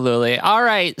 absolutely. All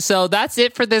right. So that's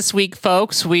it for this week,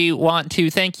 folks. We want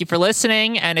to thank you for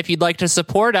listening. And if you'd like to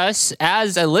support us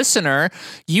as a listener,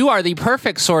 you are the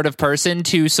perfect sort of person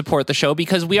to support the show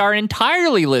because we are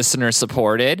entirely listener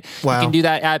supported. Wow. You can do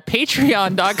that at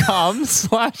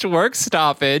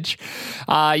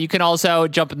patreon.com/workstoppage. You can also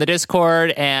jump in the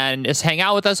Discord and just hang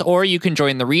out with us, or you can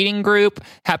join the reading group.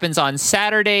 Happens on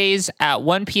Saturdays at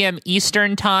 1 p.m.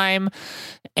 Eastern time.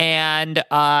 And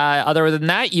other than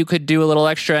that, you could do a little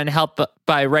extra and help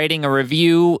by writing a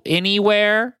review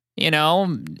anywhere. You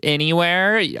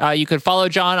could follow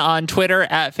John on Twitter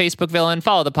at FacebookVillain,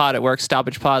 follow the pod at Work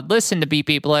Stoppage Pod, listen to Beat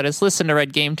People Let Us, listen to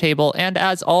Red Game Table, and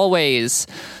as always,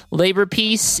 labor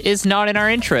peace is not in our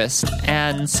interest,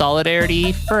 and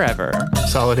solidarity forever.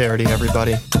 Solidarity,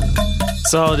 everybody.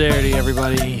 Solidarity,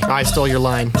 everybody. I stole your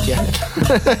line. Damn it.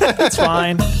 It's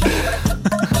fine.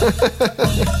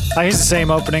 I use the same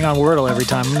opening on Wordle every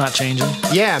time. I'm not changing.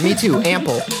 Yeah, me too.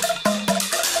 Ample.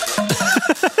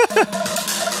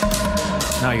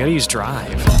 No, you gotta use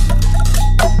Drive.